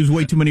was going to use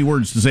way too many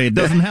words to say it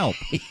doesn't help.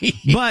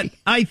 But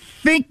I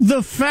think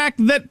the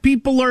fact that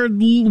people are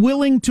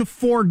willing to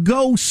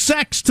forego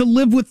sex to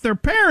live with their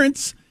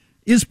parents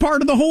is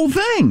part of the whole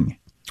thing.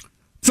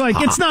 It's like,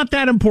 it's not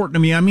that important to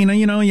me. I mean,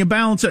 you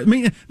balance it. I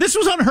mean, this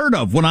was unheard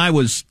of when I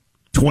was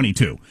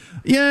 22.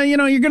 Yeah, you're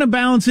going to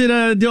balance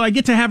it. Do I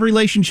get to have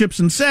relationships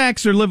and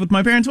sex or live with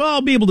my parents? Well,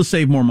 I'll be able to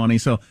save more money,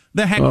 so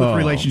the heck with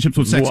relationships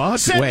with sex. What?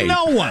 Said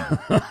no one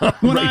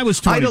when I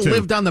was 22. I'd have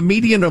lived on the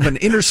median of an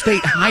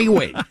interstate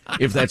highway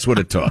if that's what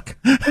it took.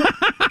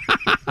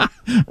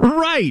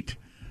 Right.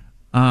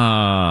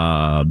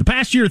 The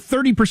past year,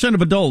 30%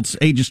 of adults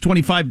ages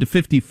 25 to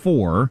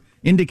 54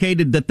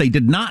 indicated that they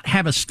did not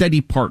have a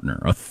steady partner.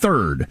 A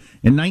third.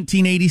 In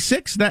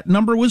 1986, that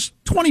number was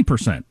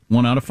 20%,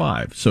 1 out of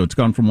 5. So it's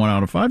gone from 1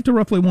 out of 5 to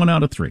roughly 1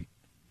 out of 3.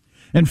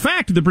 In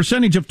fact, the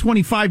percentage of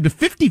 25 to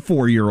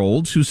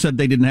 54-year-olds who said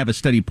they didn't have a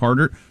steady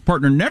partner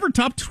never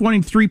topped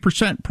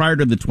 23% prior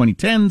to the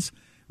 2010s,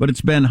 but it's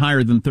been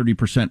higher than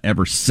 30%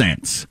 ever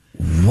since.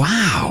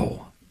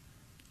 Wow.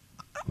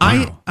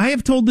 I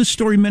have told this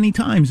story many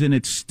times, and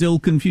it's still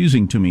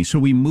confusing to me. So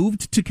we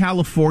moved to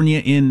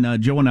California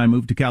Joe and I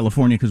moved to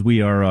California because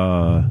we are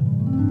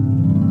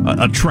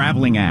a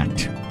traveling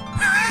act.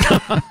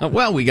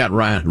 Well, we got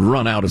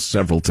run out of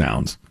several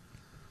towns.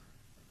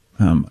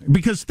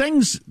 Because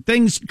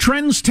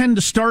trends tend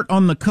to start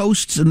on the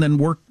coasts and then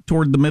work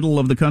toward the middle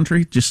of the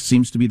country. Just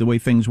seems to be the way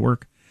things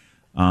work,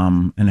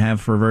 and have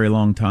for a very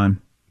long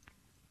time.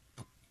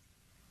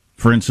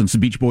 For instance, the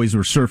Beach Boys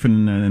were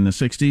surfing in the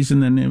 60s,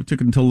 and then it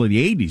took until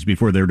the 80s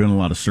before they were doing a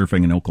lot of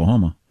surfing in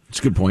Oklahoma. That's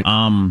a good point.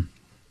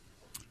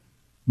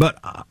 But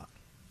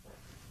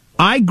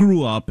I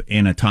grew up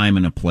in a time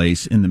and a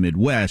place in the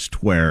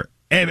Midwest where,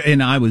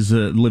 and I was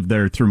lived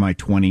there through my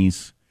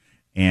 20s,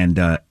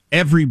 and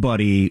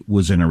everybody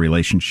was in a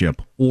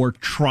relationship or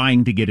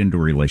trying to get into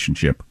a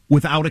relationship,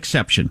 without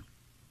exception.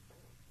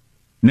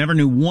 Never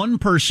knew one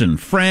person,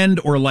 friend,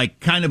 or like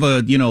kind of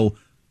a,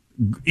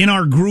 in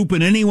our group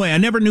in any way. I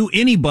never knew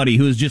anybody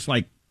who was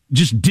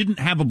just didn't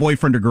have a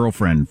boyfriend or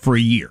girlfriend for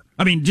a year.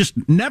 I mean, just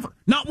never.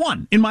 Not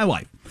one in my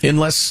life.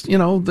 Unless,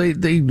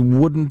 they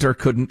wouldn't or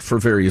couldn't for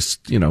various,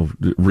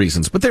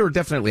 reasons. But they were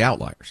definitely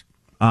outliers.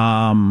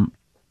 The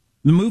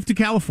move to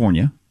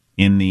California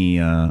in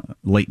the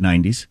late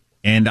 90s,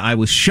 and I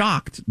was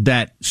shocked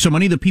that so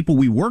many of the people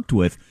we worked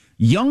with,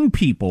 young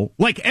people,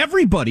 like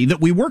everybody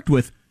that we worked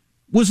with,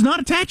 was not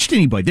attached to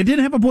anybody. They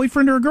didn't have a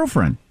boyfriend or a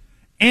girlfriend.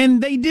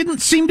 And they didn't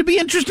seem to be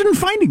interested in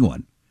finding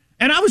one.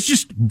 And I was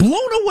just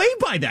blown away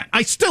by that.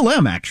 I still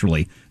am,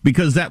 actually,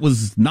 because that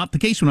was not the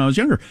case when I was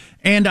younger.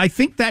 And I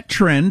think that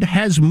trend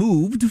has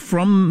moved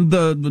from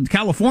the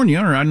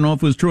California, or I don't know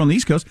if it was true on the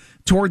East Coast,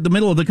 toward the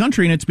middle of the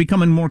country, and it's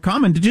becoming more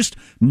common to just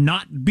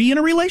not be in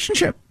a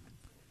relationship.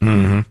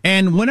 Mm-hmm.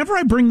 And whenever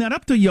I bring that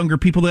up to younger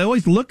people, they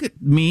always look at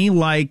me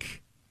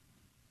like,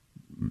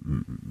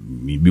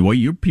 well,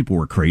 your people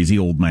were crazy,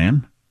 old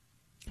man.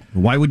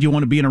 Why would you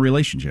want to be in a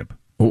relationship?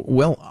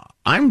 Well,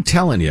 I'm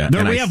telling you,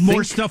 we have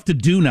more stuff to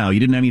do now. You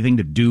didn't have anything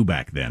to do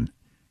back then.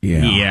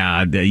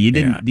 Yeah,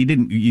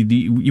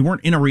 you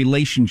weren't in a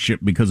relationship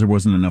because there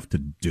wasn't enough to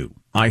do.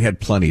 I had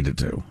plenty to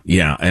do.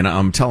 Yeah, and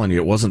I'm telling you,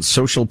 it wasn't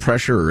social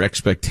pressure or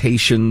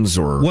expectations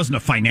or... Wasn't a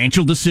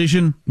financial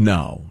decision?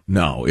 No.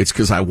 It's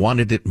because I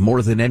wanted it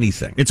more than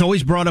anything. It's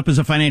always brought up as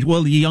a financial...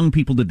 Well, the young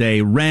people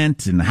today,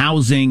 rent and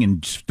housing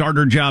and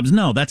starter jobs.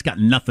 No, that's got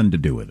nothing to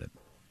do with it.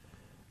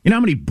 You know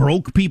how many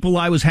broke people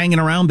I was hanging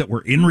around that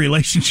were in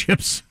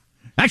relationships?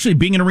 Actually,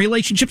 being in a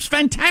relationship's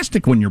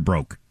fantastic when you're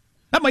broke.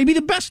 That might be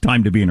the best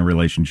time to be in a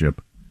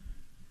relationship.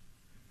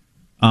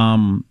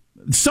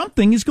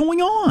 Something is going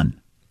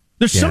on.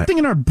 There's something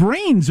in our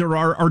brains or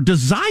our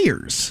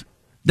desires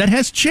that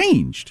has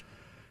changed.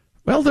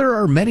 Well, there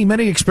are many,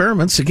 many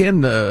experiments.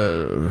 Again,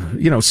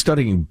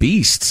 studying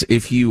beasts.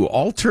 If you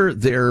alter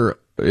their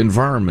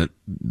environment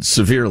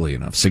severely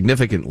enough,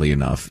 significantly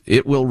enough,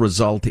 it will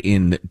result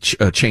in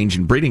a change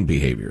in breeding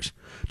behaviors.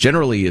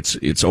 Generally,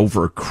 it's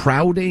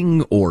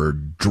overcrowding or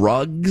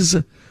drugs.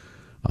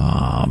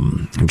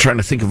 I'm trying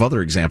to think of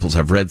other examples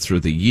I've read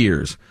through the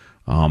years.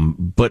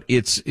 But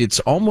it's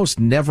almost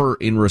never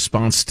in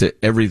response to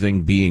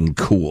everything being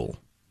cool.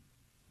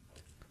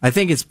 I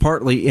think it's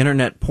partly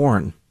internet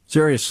porn.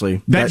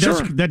 Seriously.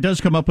 That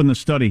does come up in the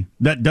study.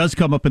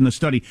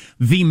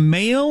 The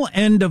male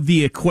end of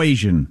the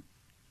equation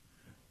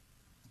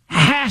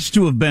has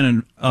to have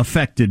been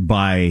affected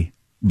by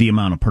the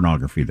amount of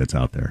pornography that's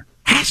out there.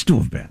 Has to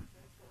have been.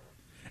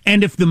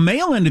 And if the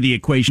male end of the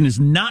equation is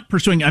not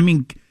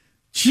pursuing,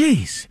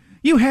 geez,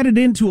 you had it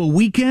into a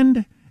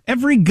weekend.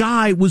 Every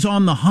guy was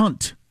on the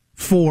hunt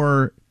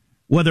for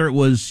whether it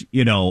was,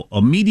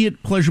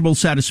 immediate pleasurable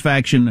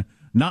satisfaction,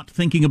 not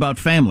thinking about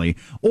family,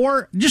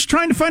 or just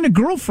trying to find a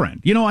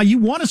girlfriend. You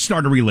want to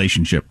start a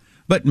relationship.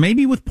 But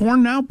maybe with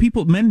porn now,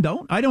 men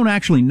don't. I don't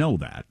actually know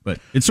that, but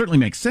it certainly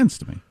makes sense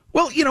to me.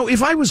 Well,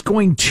 if I was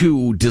going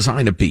to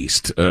design a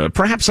beast,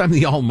 perhaps I'm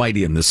the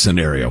almighty in this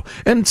scenario.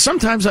 And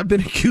sometimes I've been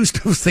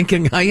accused of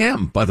thinking I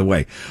am, by the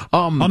way.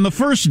 On the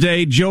first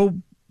day, Joe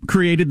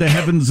created the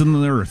heavens and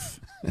the earth.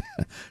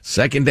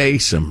 Second day,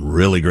 some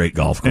really great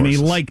golf courses. And he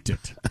liked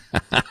it.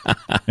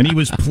 And he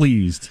was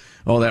pleased.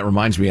 Oh, that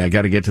reminds me, I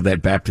got to get to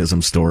that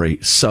baptism story.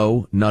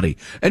 So nutty.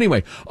 Anyway,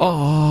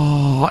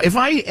 if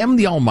I am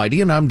the almighty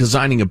and I'm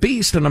designing a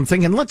beast and I'm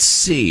thinking, let's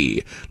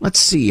see,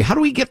 how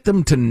do we get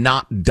them to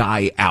not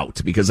die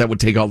out? Because that would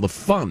take all the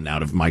fun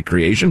out of my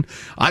creation.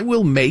 I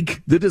will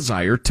make the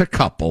desire to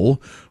couple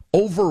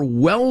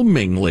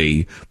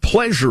overwhelmingly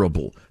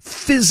pleasurable,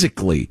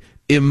 physically,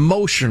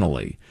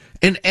 emotionally.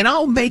 And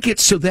I'll make it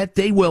so that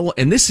they will,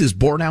 and this is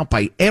borne out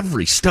by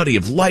every study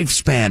of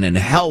lifespan and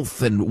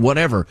health and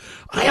whatever,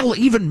 I'll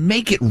even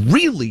make it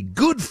really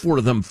good for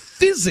them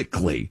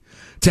physically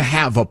to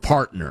have a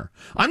partner.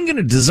 I'm going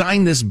to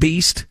design this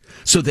beast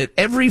so that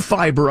every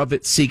fiber of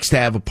it seeks to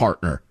have a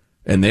partner.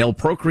 And they'll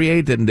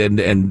procreate and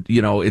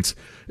it's,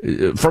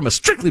 from a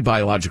strictly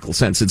biological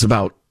sense, it's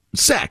about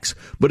sex.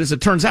 But as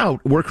it turns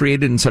out, we're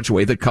created in such a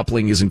way that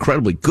coupling is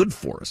incredibly good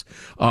for us.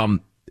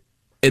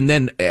 And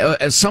then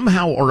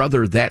somehow or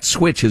other, that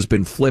switch has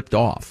been flipped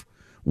off,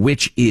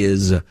 which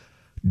is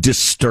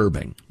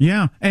disturbing.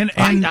 Yeah. And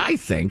I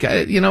think,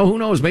 who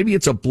knows, maybe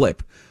it's a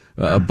blip,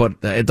 but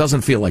it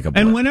doesn't feel like a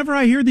blip. And whenever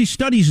I hear these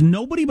studies,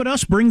 nobody but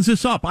us brings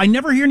this up. I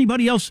never hear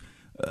anybody else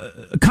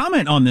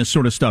comment on this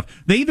sort of stuff.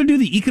 They either do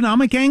the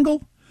economic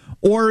angle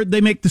or they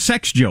make the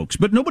sex jokes,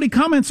 but nobody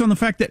comments on the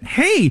fact that,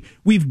 hey,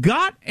 we've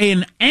got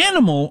an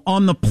animal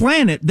on the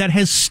planet that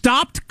has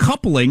stopped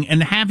coupling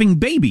and having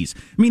babies.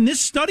 I mean,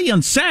 this study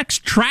on sex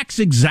tracks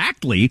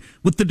exactly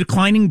with the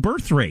declining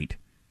birth rate.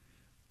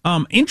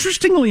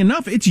 Interestingly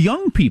enough, it's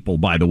young people,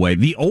 by the way.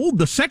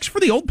 The sex for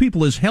the old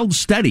people is held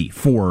steady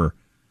for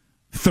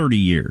 30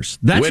 years.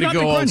 That's way to not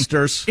go, declining.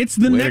 oldsters. It's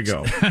the way next,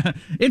 to go.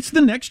 It's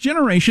the next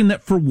generation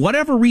that, for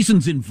whatever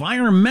reasons,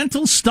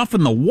 environmental stuff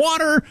in the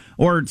water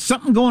or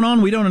something going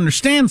on we don't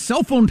understand,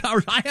 cell phone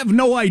towers, I have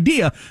no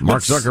idea.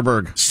 Mark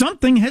Zuckerberg.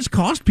 Something has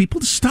caused people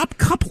to stop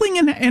coupling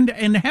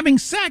and having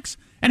sex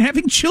and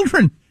having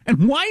children.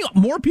 And why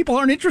more people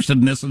aren't interested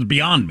in this is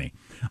beyond me.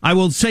 I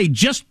will say,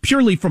 just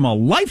purely from a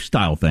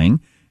lifestyle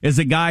thing, as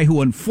a guy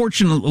who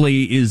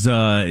unfortunately is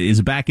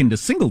back into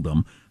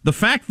singledom, the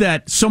fact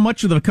that so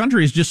much of the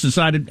country has just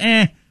decided,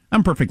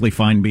 I'm perfectly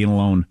fine being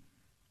alone,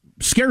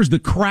 scares the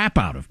crap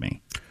out of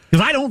me.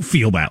 Because I don't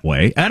feel that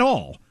way at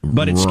all.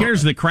 But it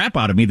scares the crap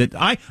out of me that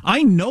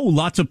I know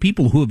lots of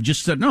people who have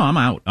just said, no, I'm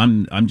out.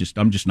 I'm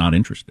just not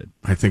interested.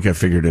 I think I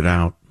figured it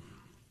out.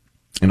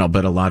 And I'll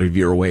bet a lot of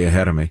you are way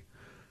ahead of me.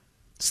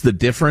 It's the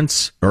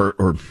difference,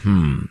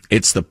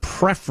 it's the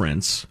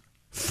preference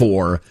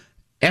for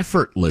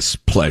effortless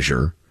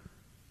pleasure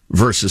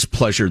versus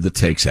pleasure that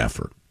takes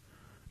effort.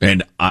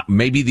 And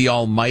maybe the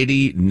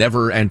Almighty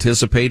never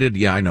anticipated,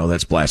 yeah, I know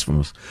that's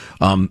blasphemous,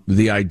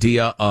 the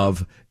idea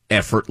of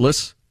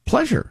effortless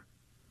pleasure.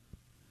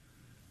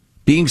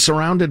 Being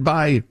surrounded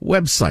by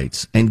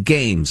websites and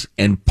games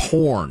and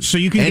porn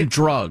and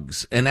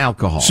drugs and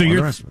alcohol. So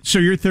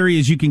your theory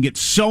is you can get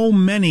so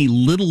many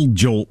little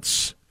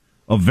jolts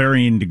of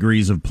varying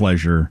degrees of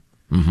pleasure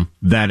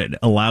that it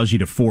allows you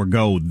to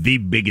forego the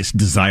biggest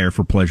desire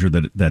for pleasure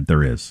that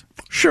there is.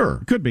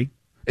 Sure. Could be.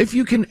 If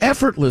you can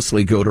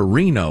effortlessly go to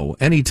Reno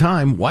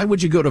anytime, why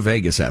would you go to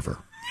Vegas ever?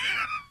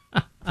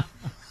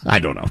 I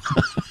don't know.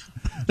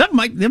 That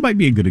might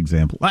be a good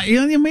example.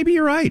 Maybe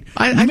you're right.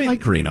 I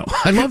like Reno.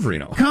 I love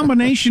Reno.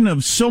 Combination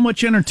of so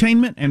much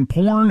entertainment and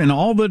porn and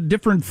all the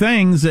different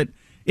things that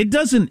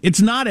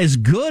it's not as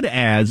good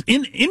as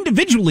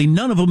individually.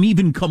 None of them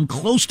even come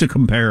close to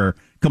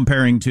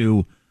comparing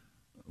to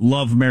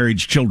love,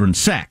 marriage, children,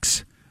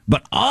 sex.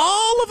 But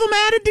all of them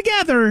added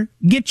together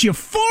get you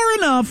far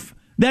enough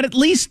that at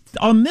least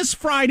on this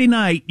Friday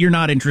night, you're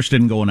not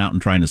interested in going out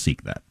and trying to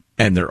seek that.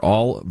 And they're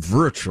all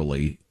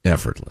virtually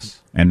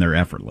effortless. And they're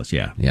effortless,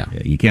 yeah.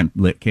 You can't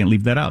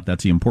leave that out.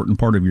 That's the important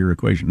part of your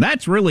equation.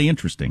 That's really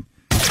interesting.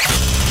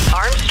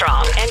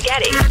 Armstrong and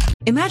Getty.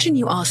 Imagine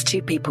you ask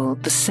two people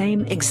the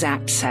same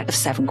exact set of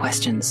 7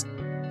 questions.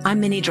 I'm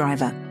Minnie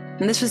Driver,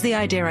 and this was the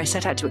idea I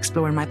set out to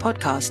explore in my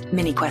podcast,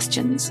 Mini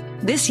Questions.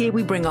 This year,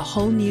 we bring a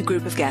whole new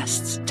group of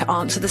guests to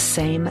answer the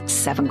same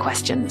 7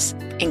 questions,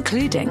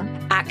 including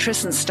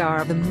actress and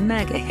star of the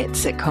mega hit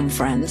sitcom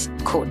Friends,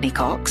 Courtney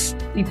Cox.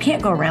 You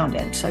can't go around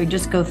it, so you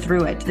just go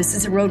through it. This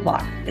is a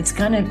roadblock. It's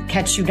going to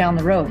catch you down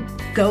the road.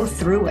 Go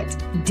through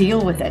it.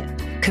 Deal with it.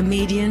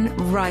 Comedian,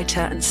 writer,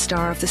 and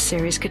star of the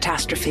series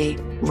Catastrophe,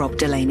 Rob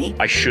Delaney.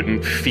 I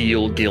shouldn't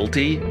feel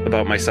guilty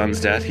about my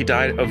son's death. He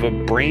died of a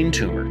brain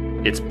tumor.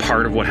 It's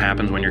part of what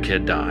happens when your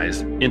kid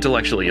dies.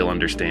 Intellectually, you'll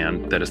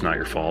understand that it's not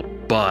your fault,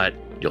 but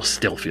you'll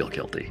still feel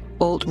guilty.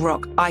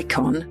 Alt-rock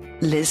icon,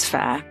 Liz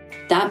Phair.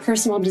 That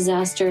personal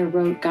disaster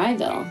wrote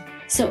Guyville.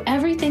 So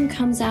everything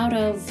comes out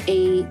of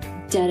a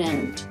dead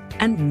end.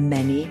 And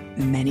many,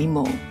 many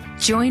more.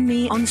 Join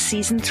me on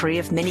Season 3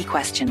 of Mini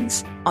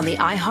Questions on the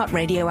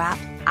iHeartRadio app,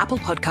 Apple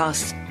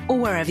Podcasts, or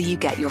wherever you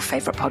get your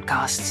favorite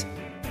podcasts.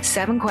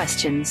 7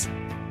 questions,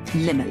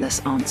 limitless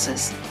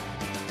answers.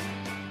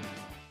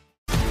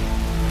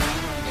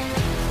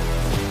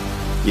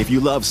 If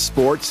you love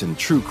sports and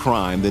true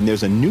crime, then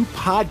there's a new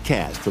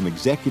podcast from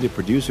executive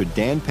producer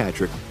Dan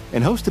Patrick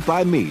and hosted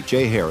by me,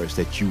 Jay Harris,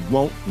 that you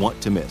won't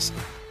want to miss.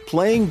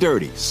 Playing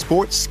Dirty: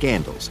 Sports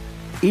Scandals.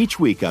 Each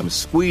week, I'm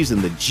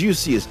squeezing the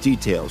juiciest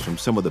details from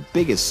some of the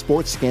biggest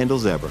sports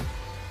scandals ever.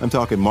 I'm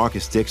talking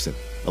Marcus Dixon,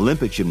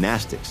 Olympic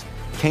gymnastics,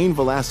 Cain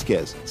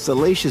Velasquez,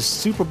 salacious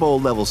Super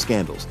Bowl-level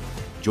scandals.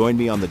 Join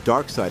me on the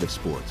dark side of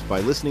sports by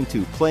listening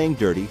to Playing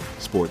Dirty: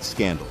 Sports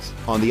Scandals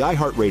on the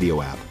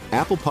iHeartRadio app,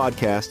 Apple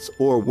Podcasts,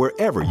 or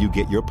wherever you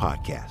get your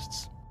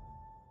podcasts.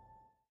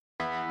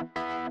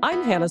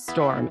 I'm Hannah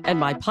Storm, and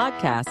my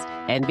podcast,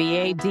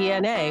 NBA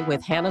DNA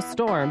with Hannah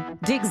Storm,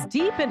 digs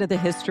deep into the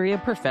history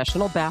of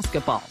professional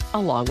basketball,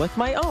 along with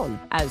my own,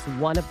 as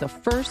one of the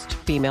first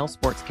female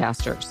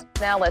sportscasters.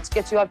 Now let's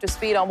get you up to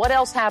speed on what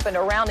else happened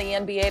around the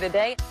NBA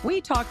today.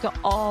 We talked to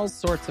all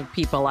sorts of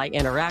people I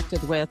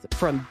interacted with,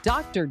 from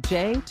Dr.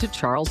 J to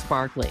Charles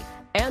Barkley,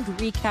 and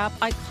recap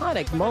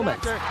iconic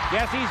moments.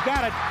 Yes, he's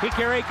got it.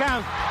 Here he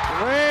comes.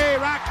 Way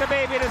rock the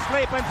baby to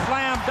sleep and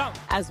slam dunk.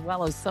 As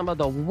well as some of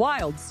the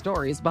wild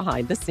stories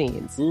behind the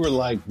scenes. We were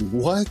like,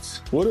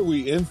 what? What are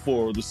we in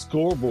for? The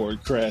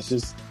scoreboard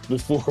crashes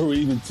before we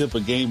even tip a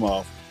game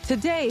off.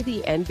 Today,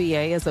 the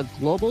NBA is a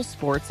global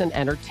sports and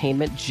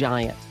entertainment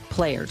giant.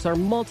 players are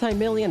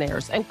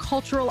multimillionaires and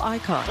cultural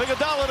icons.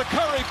 Iguodala to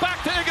Curry,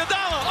 back to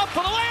Iguodala, up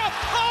for the layup.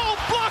 Oh,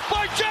 blocked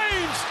by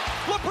James.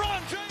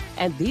 LeBron James.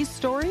 And these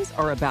stories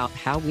are about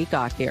how we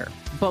got here,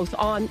 both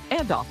on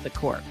and off the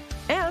court.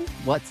 And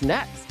what's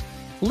next?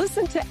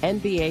 Listen to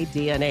NBA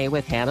DNA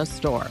with Hannah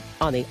Storm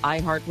on the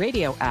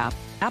iHeartRadio app,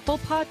 Apple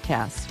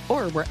Podcasts,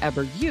 or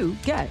wherever you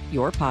get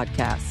your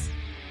podcasts.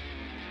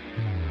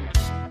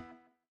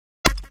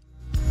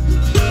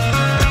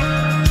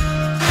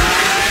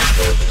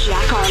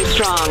 Jack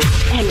Armstrong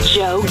and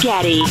Joe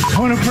Getty.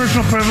 Point of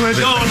personal privilege.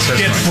 Don't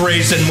get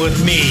brazen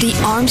with me.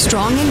 The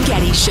Armstrong and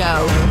Getty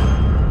Show.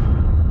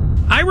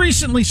 I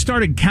recently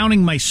started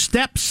counting my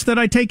steps that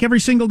I take every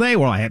single day.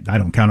 Well, I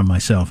don't count them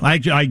myself. I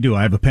do.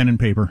 I have a pen and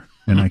paper,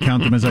 and I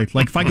count them as I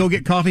like. If I go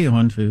get coffee,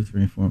 1, 2,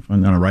 3, 4, 5,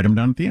 and I write them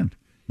down at the end.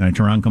 Then I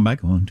turn around, and come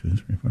back. 1, 2,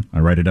 3, 4. I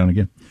write it down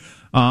again.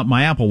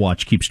 My Apple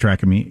Watch keeps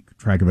track of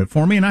it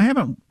for me, and I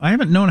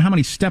haven't known how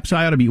many steps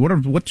I ought to be.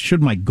 What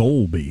should my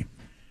goal be?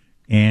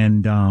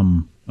 And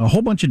a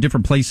whole bunch of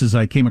different places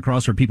I came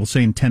across where people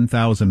saying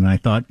 10,000, and I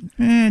thought,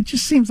 it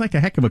just seems like a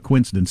heck of a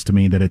coincidence to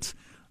me that it's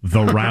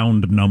the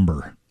round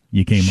number.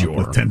 You came up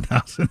with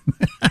 10,000.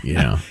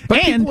 Yeah.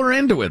 But people are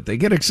into it. They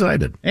get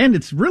excited. And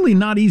it's really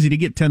not easy to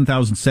get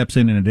 10,000 steps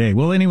in a day.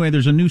 Well, anyway,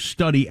 there's a new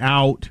study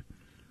out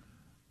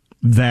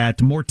that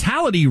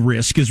mortality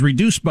risk is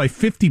reduced by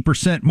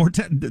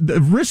 50%. The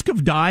risk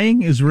of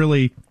dying is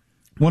really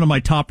one of my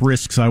top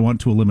risks I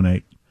want to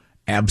eliminate.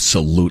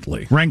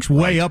 Absolutely. Ranks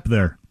way up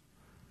there.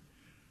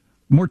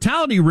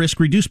 Mortality risk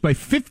reduced by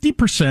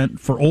 50%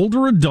 for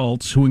older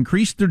adults who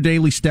increased their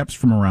daily steps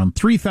from around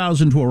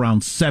 3,000 to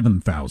around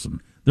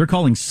 7,000. They're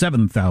calling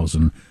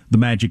 7,000 the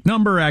magic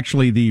number.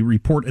 Actually, the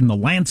report in The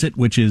Lancet,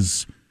 which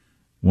is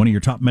one of your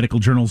top medical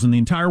journals in the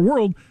entire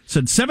world,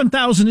 said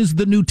 7,000 is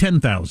the new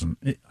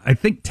 10,000. I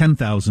think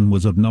 10,000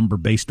 was a number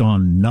based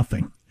on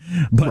nothing.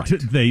 But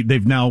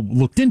they've now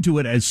looked into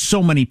it, as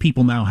so many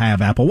people now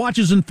have Apple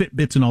Watches and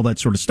Fitbits and all that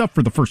sort of stuff.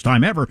 For the first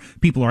time ever,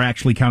 people are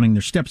actually counting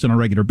their steps on a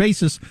regular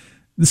basis.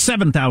 The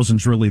 7,000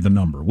 is really the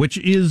number, which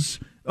is...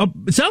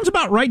 it sounds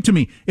about right to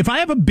me. If I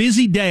have a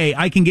busy day,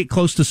 I can get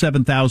close to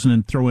 7,000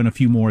 and throw in a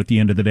few more at the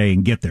end of the day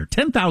and get there.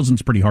 10,000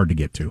 is pretty hard to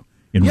get to.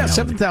 Yeah,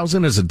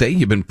 7,000 is a day.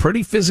 You've been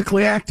pretty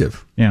physically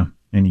active. Yeah.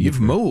 And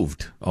you've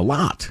moved a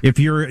lot. If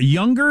you're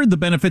younger, the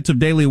benefits of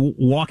daily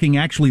walking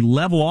actually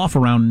level off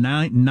around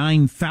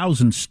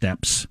 9,000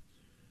 steps.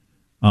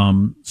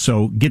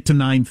 So get to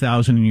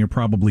 9,000 and you're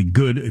probably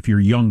good if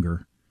you're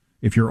younger.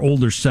 If you're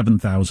older,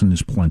 7,000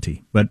 is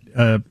plenty. But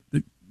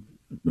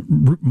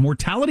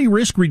mortality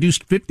risk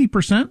reduced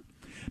 50%.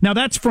 Now,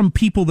 that's from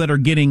people that are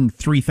getting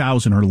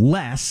 3,000 or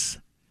less.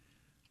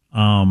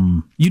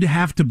 You'd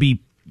have to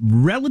be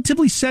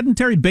relatively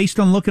sedentary based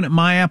on looking at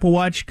my Apple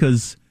Watch,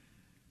 because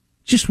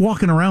just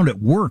walking around at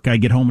work, I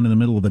get home in the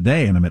middle of the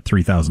day and I'm at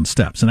 3,000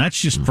 steps. And that's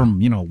just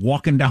from,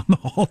 walking down the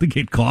hall to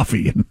get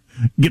coffee and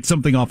get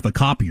something off the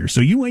copier.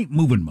 So you ain't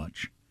moving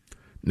much.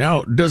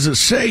 Now, does it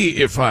say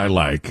if I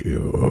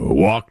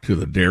walk to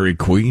the Dairy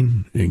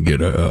Queen and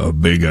get a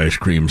big ice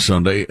cream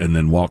sundae and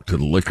then walk to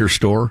the liquor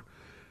store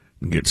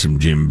and get some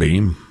Jim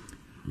Beam?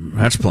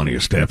 That's plenty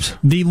of steps.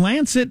 The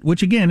Lancet,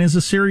 which again is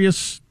a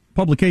serious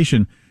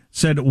publication,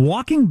 said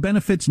walking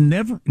benefits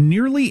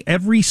nearly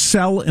every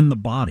cell in the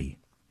body.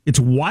 It's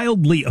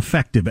wildly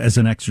effective as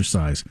an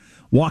exercise.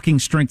 Walking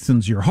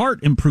strengthens your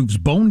heart, improves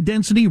bone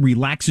density,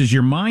 relaxes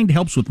your mind,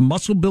 helps with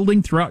muscle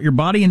building throughout your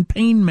body, and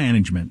pain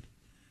management.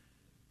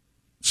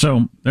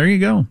 So there you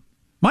go.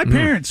 My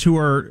parents, who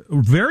are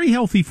very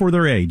healthy for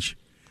their age,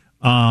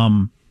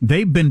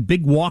 they've been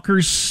big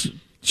walkers,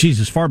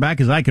 as far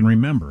back as I can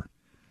remember.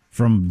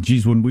 From,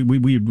 when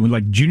we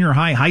like junior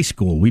high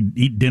school, we'd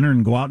eat dinner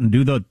and go out and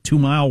do the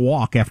 2-mile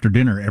walk after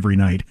dinner every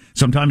night.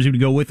 Sometimes we'd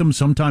go with them,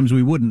 sometimes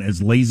we wouldn't,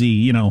 as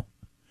lazy,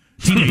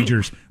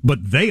 teenagers.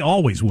 But they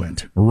always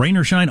went. Rain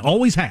or shine,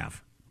 always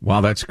have. Wow,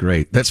 that's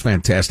great. That's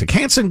fantastic.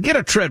 Hanson, get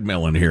a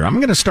treadmill in here. I'm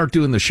going to start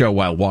doing the show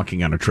while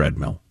walking on a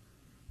treadmill.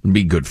 It'd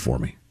be good for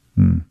me.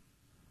 Do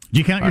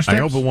you count your steps?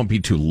 I hope it won't be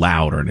too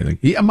loud or anything.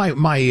 Yeah, my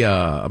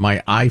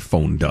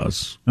iPhone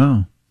does.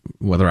 Oh.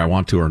 Whether I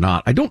want to or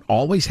not. I don't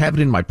always have it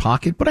in my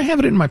pocket, but I have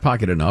it in my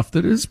pocket enough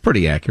that it's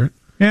pretty accurate.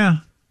 Yeah.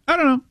 I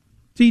don't know.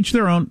 To each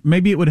their own.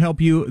 Maybe it would help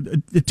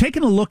you.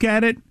 Taking a look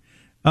at it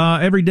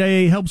every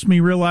day helps me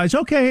realize,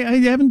 okay, I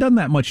haven't done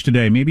that much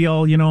today. Maybe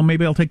I'll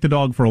take the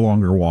dog for a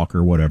longer walk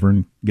or whatever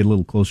and get a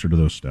little closer to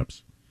those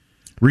steps.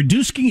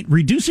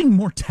 Reducing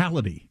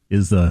mortality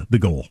is the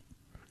goal.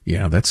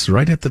 Yeah, that's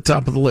right at the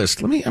top of the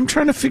list. I'm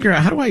trying to figure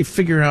out, how do I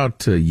figure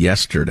out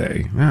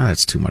yesterday?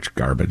 That's too much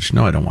garbage.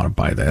 No, I don't want to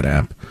buy that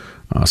app.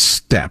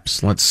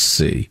 Steps, let's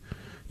see.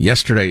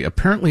 Yesterday,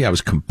 apparently I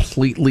was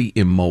completely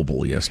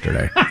immobile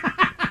yesterday.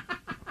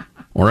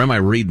 Or am I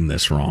reading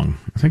this wrong?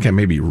 I think I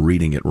may be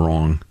reading it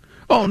wrong.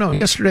 Oh, no,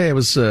 yesterday I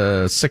was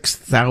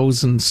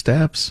 6,000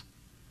 steps.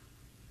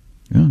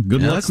 Yeah,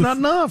 good luck. That's not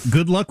enough.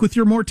 Good luck with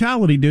your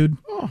mortality, dude.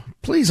 Oh,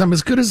 please, I'm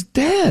as good as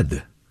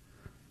dead.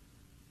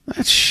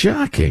 That's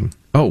shocking.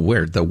 Oh,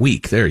 where? The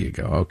week. There you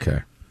go.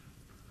 Okay.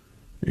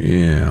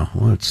 Yeah,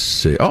 let's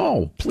see.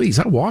 Oh, please,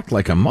 I walked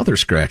like a mother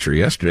scratcher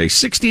yesterday.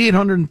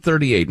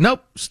 6,838.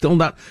 Nope, still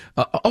not.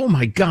 Oh,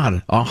 my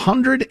God,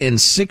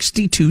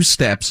 162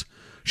 steps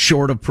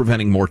short of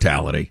preventing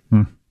mortality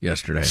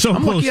yesterday. So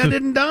I'm lucky I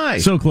didn't die.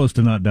 So close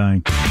to not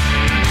dying.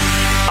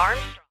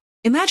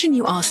 Imagine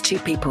you ask two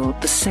people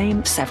the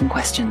same 7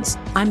 questions.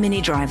 I'm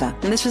Minnie Driver,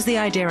 and this was the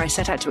idea I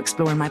set out to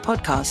explore in my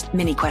podcast,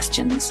 Mini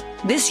Questions.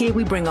 This year,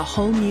 we bring a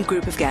whole new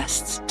group of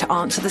guests to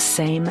answer the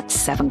same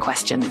 7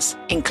 questions,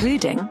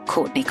 including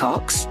Courtney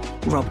Cox,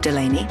 Rob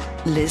Delaney,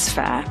 Liz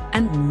Phair,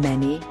 and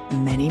many,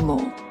 many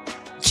more.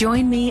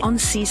 Join me on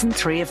Season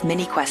 3 of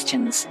Mini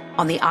Questions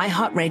on the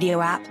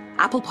iHeartRadio app,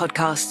 Apple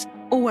Podcasts,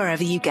 or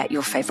wherever you get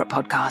your favorite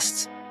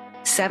podcasts.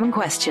 7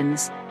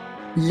 questions,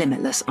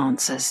 limitless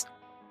answers.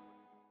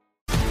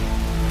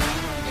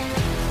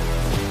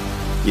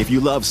 If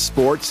you love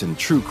sports and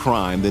true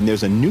crime, then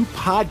there's a new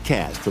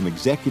podcast from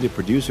executive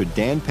producer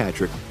Dan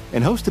Patrick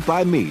and hosted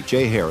by me,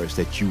 Jay Harris,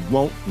 that you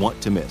won't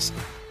want to miss.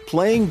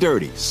 Playing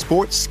Dirty: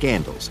 Sports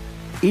Scandals.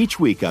 Each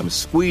week, I'm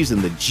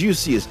squeezing the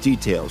juiciest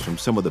details from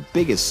some of the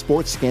biggest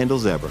sports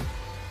scandals ever.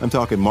 I'm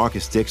talking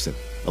Marcus Dixon,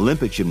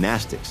 Olympic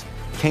gymnastics,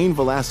 Cain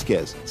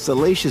Velasquez,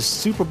 salacious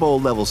Super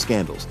Bowl-level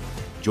scandals.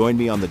 Join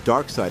me on the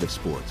dark side of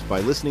sports by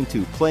listening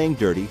to Playing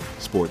Dirty: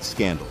 Sports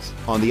Scandals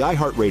on the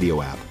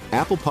iHeartRadio app,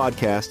 Apple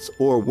Podcasts,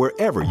 or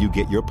wherever you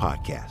get your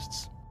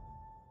podcasts.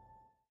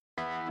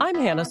 I'm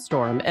Hannah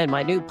Storm, and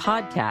my new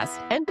podcast,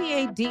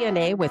 NBA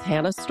DNA with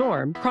Hannah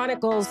Storm,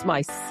 chronicles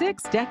my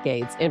 6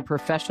 decades in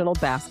professional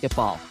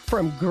basketball.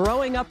 From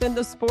growing up in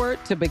the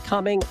sport to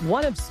becoming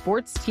one of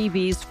sports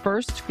TV's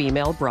first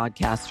female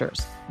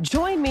broadcasters.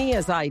 Join me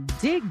as I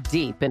dig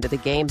deep into the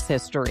game's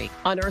history,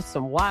 unearth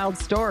some wild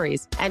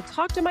stories, and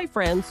talk to my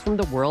friends from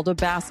the world of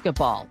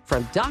basketball,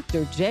 from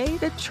Dr. J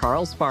to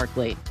Charles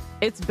Barkley.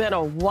 It's been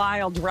a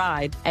wild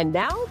ride, and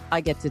now I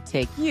get to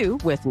take you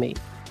with me.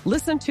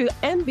 Listen to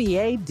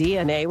NBA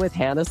DNA with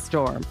Hannah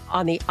Storm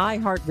on the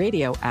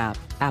iHeartRadio app,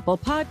 Apple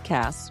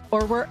Podcasts,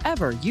 or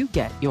wherever you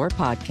get your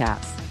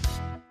podcasts.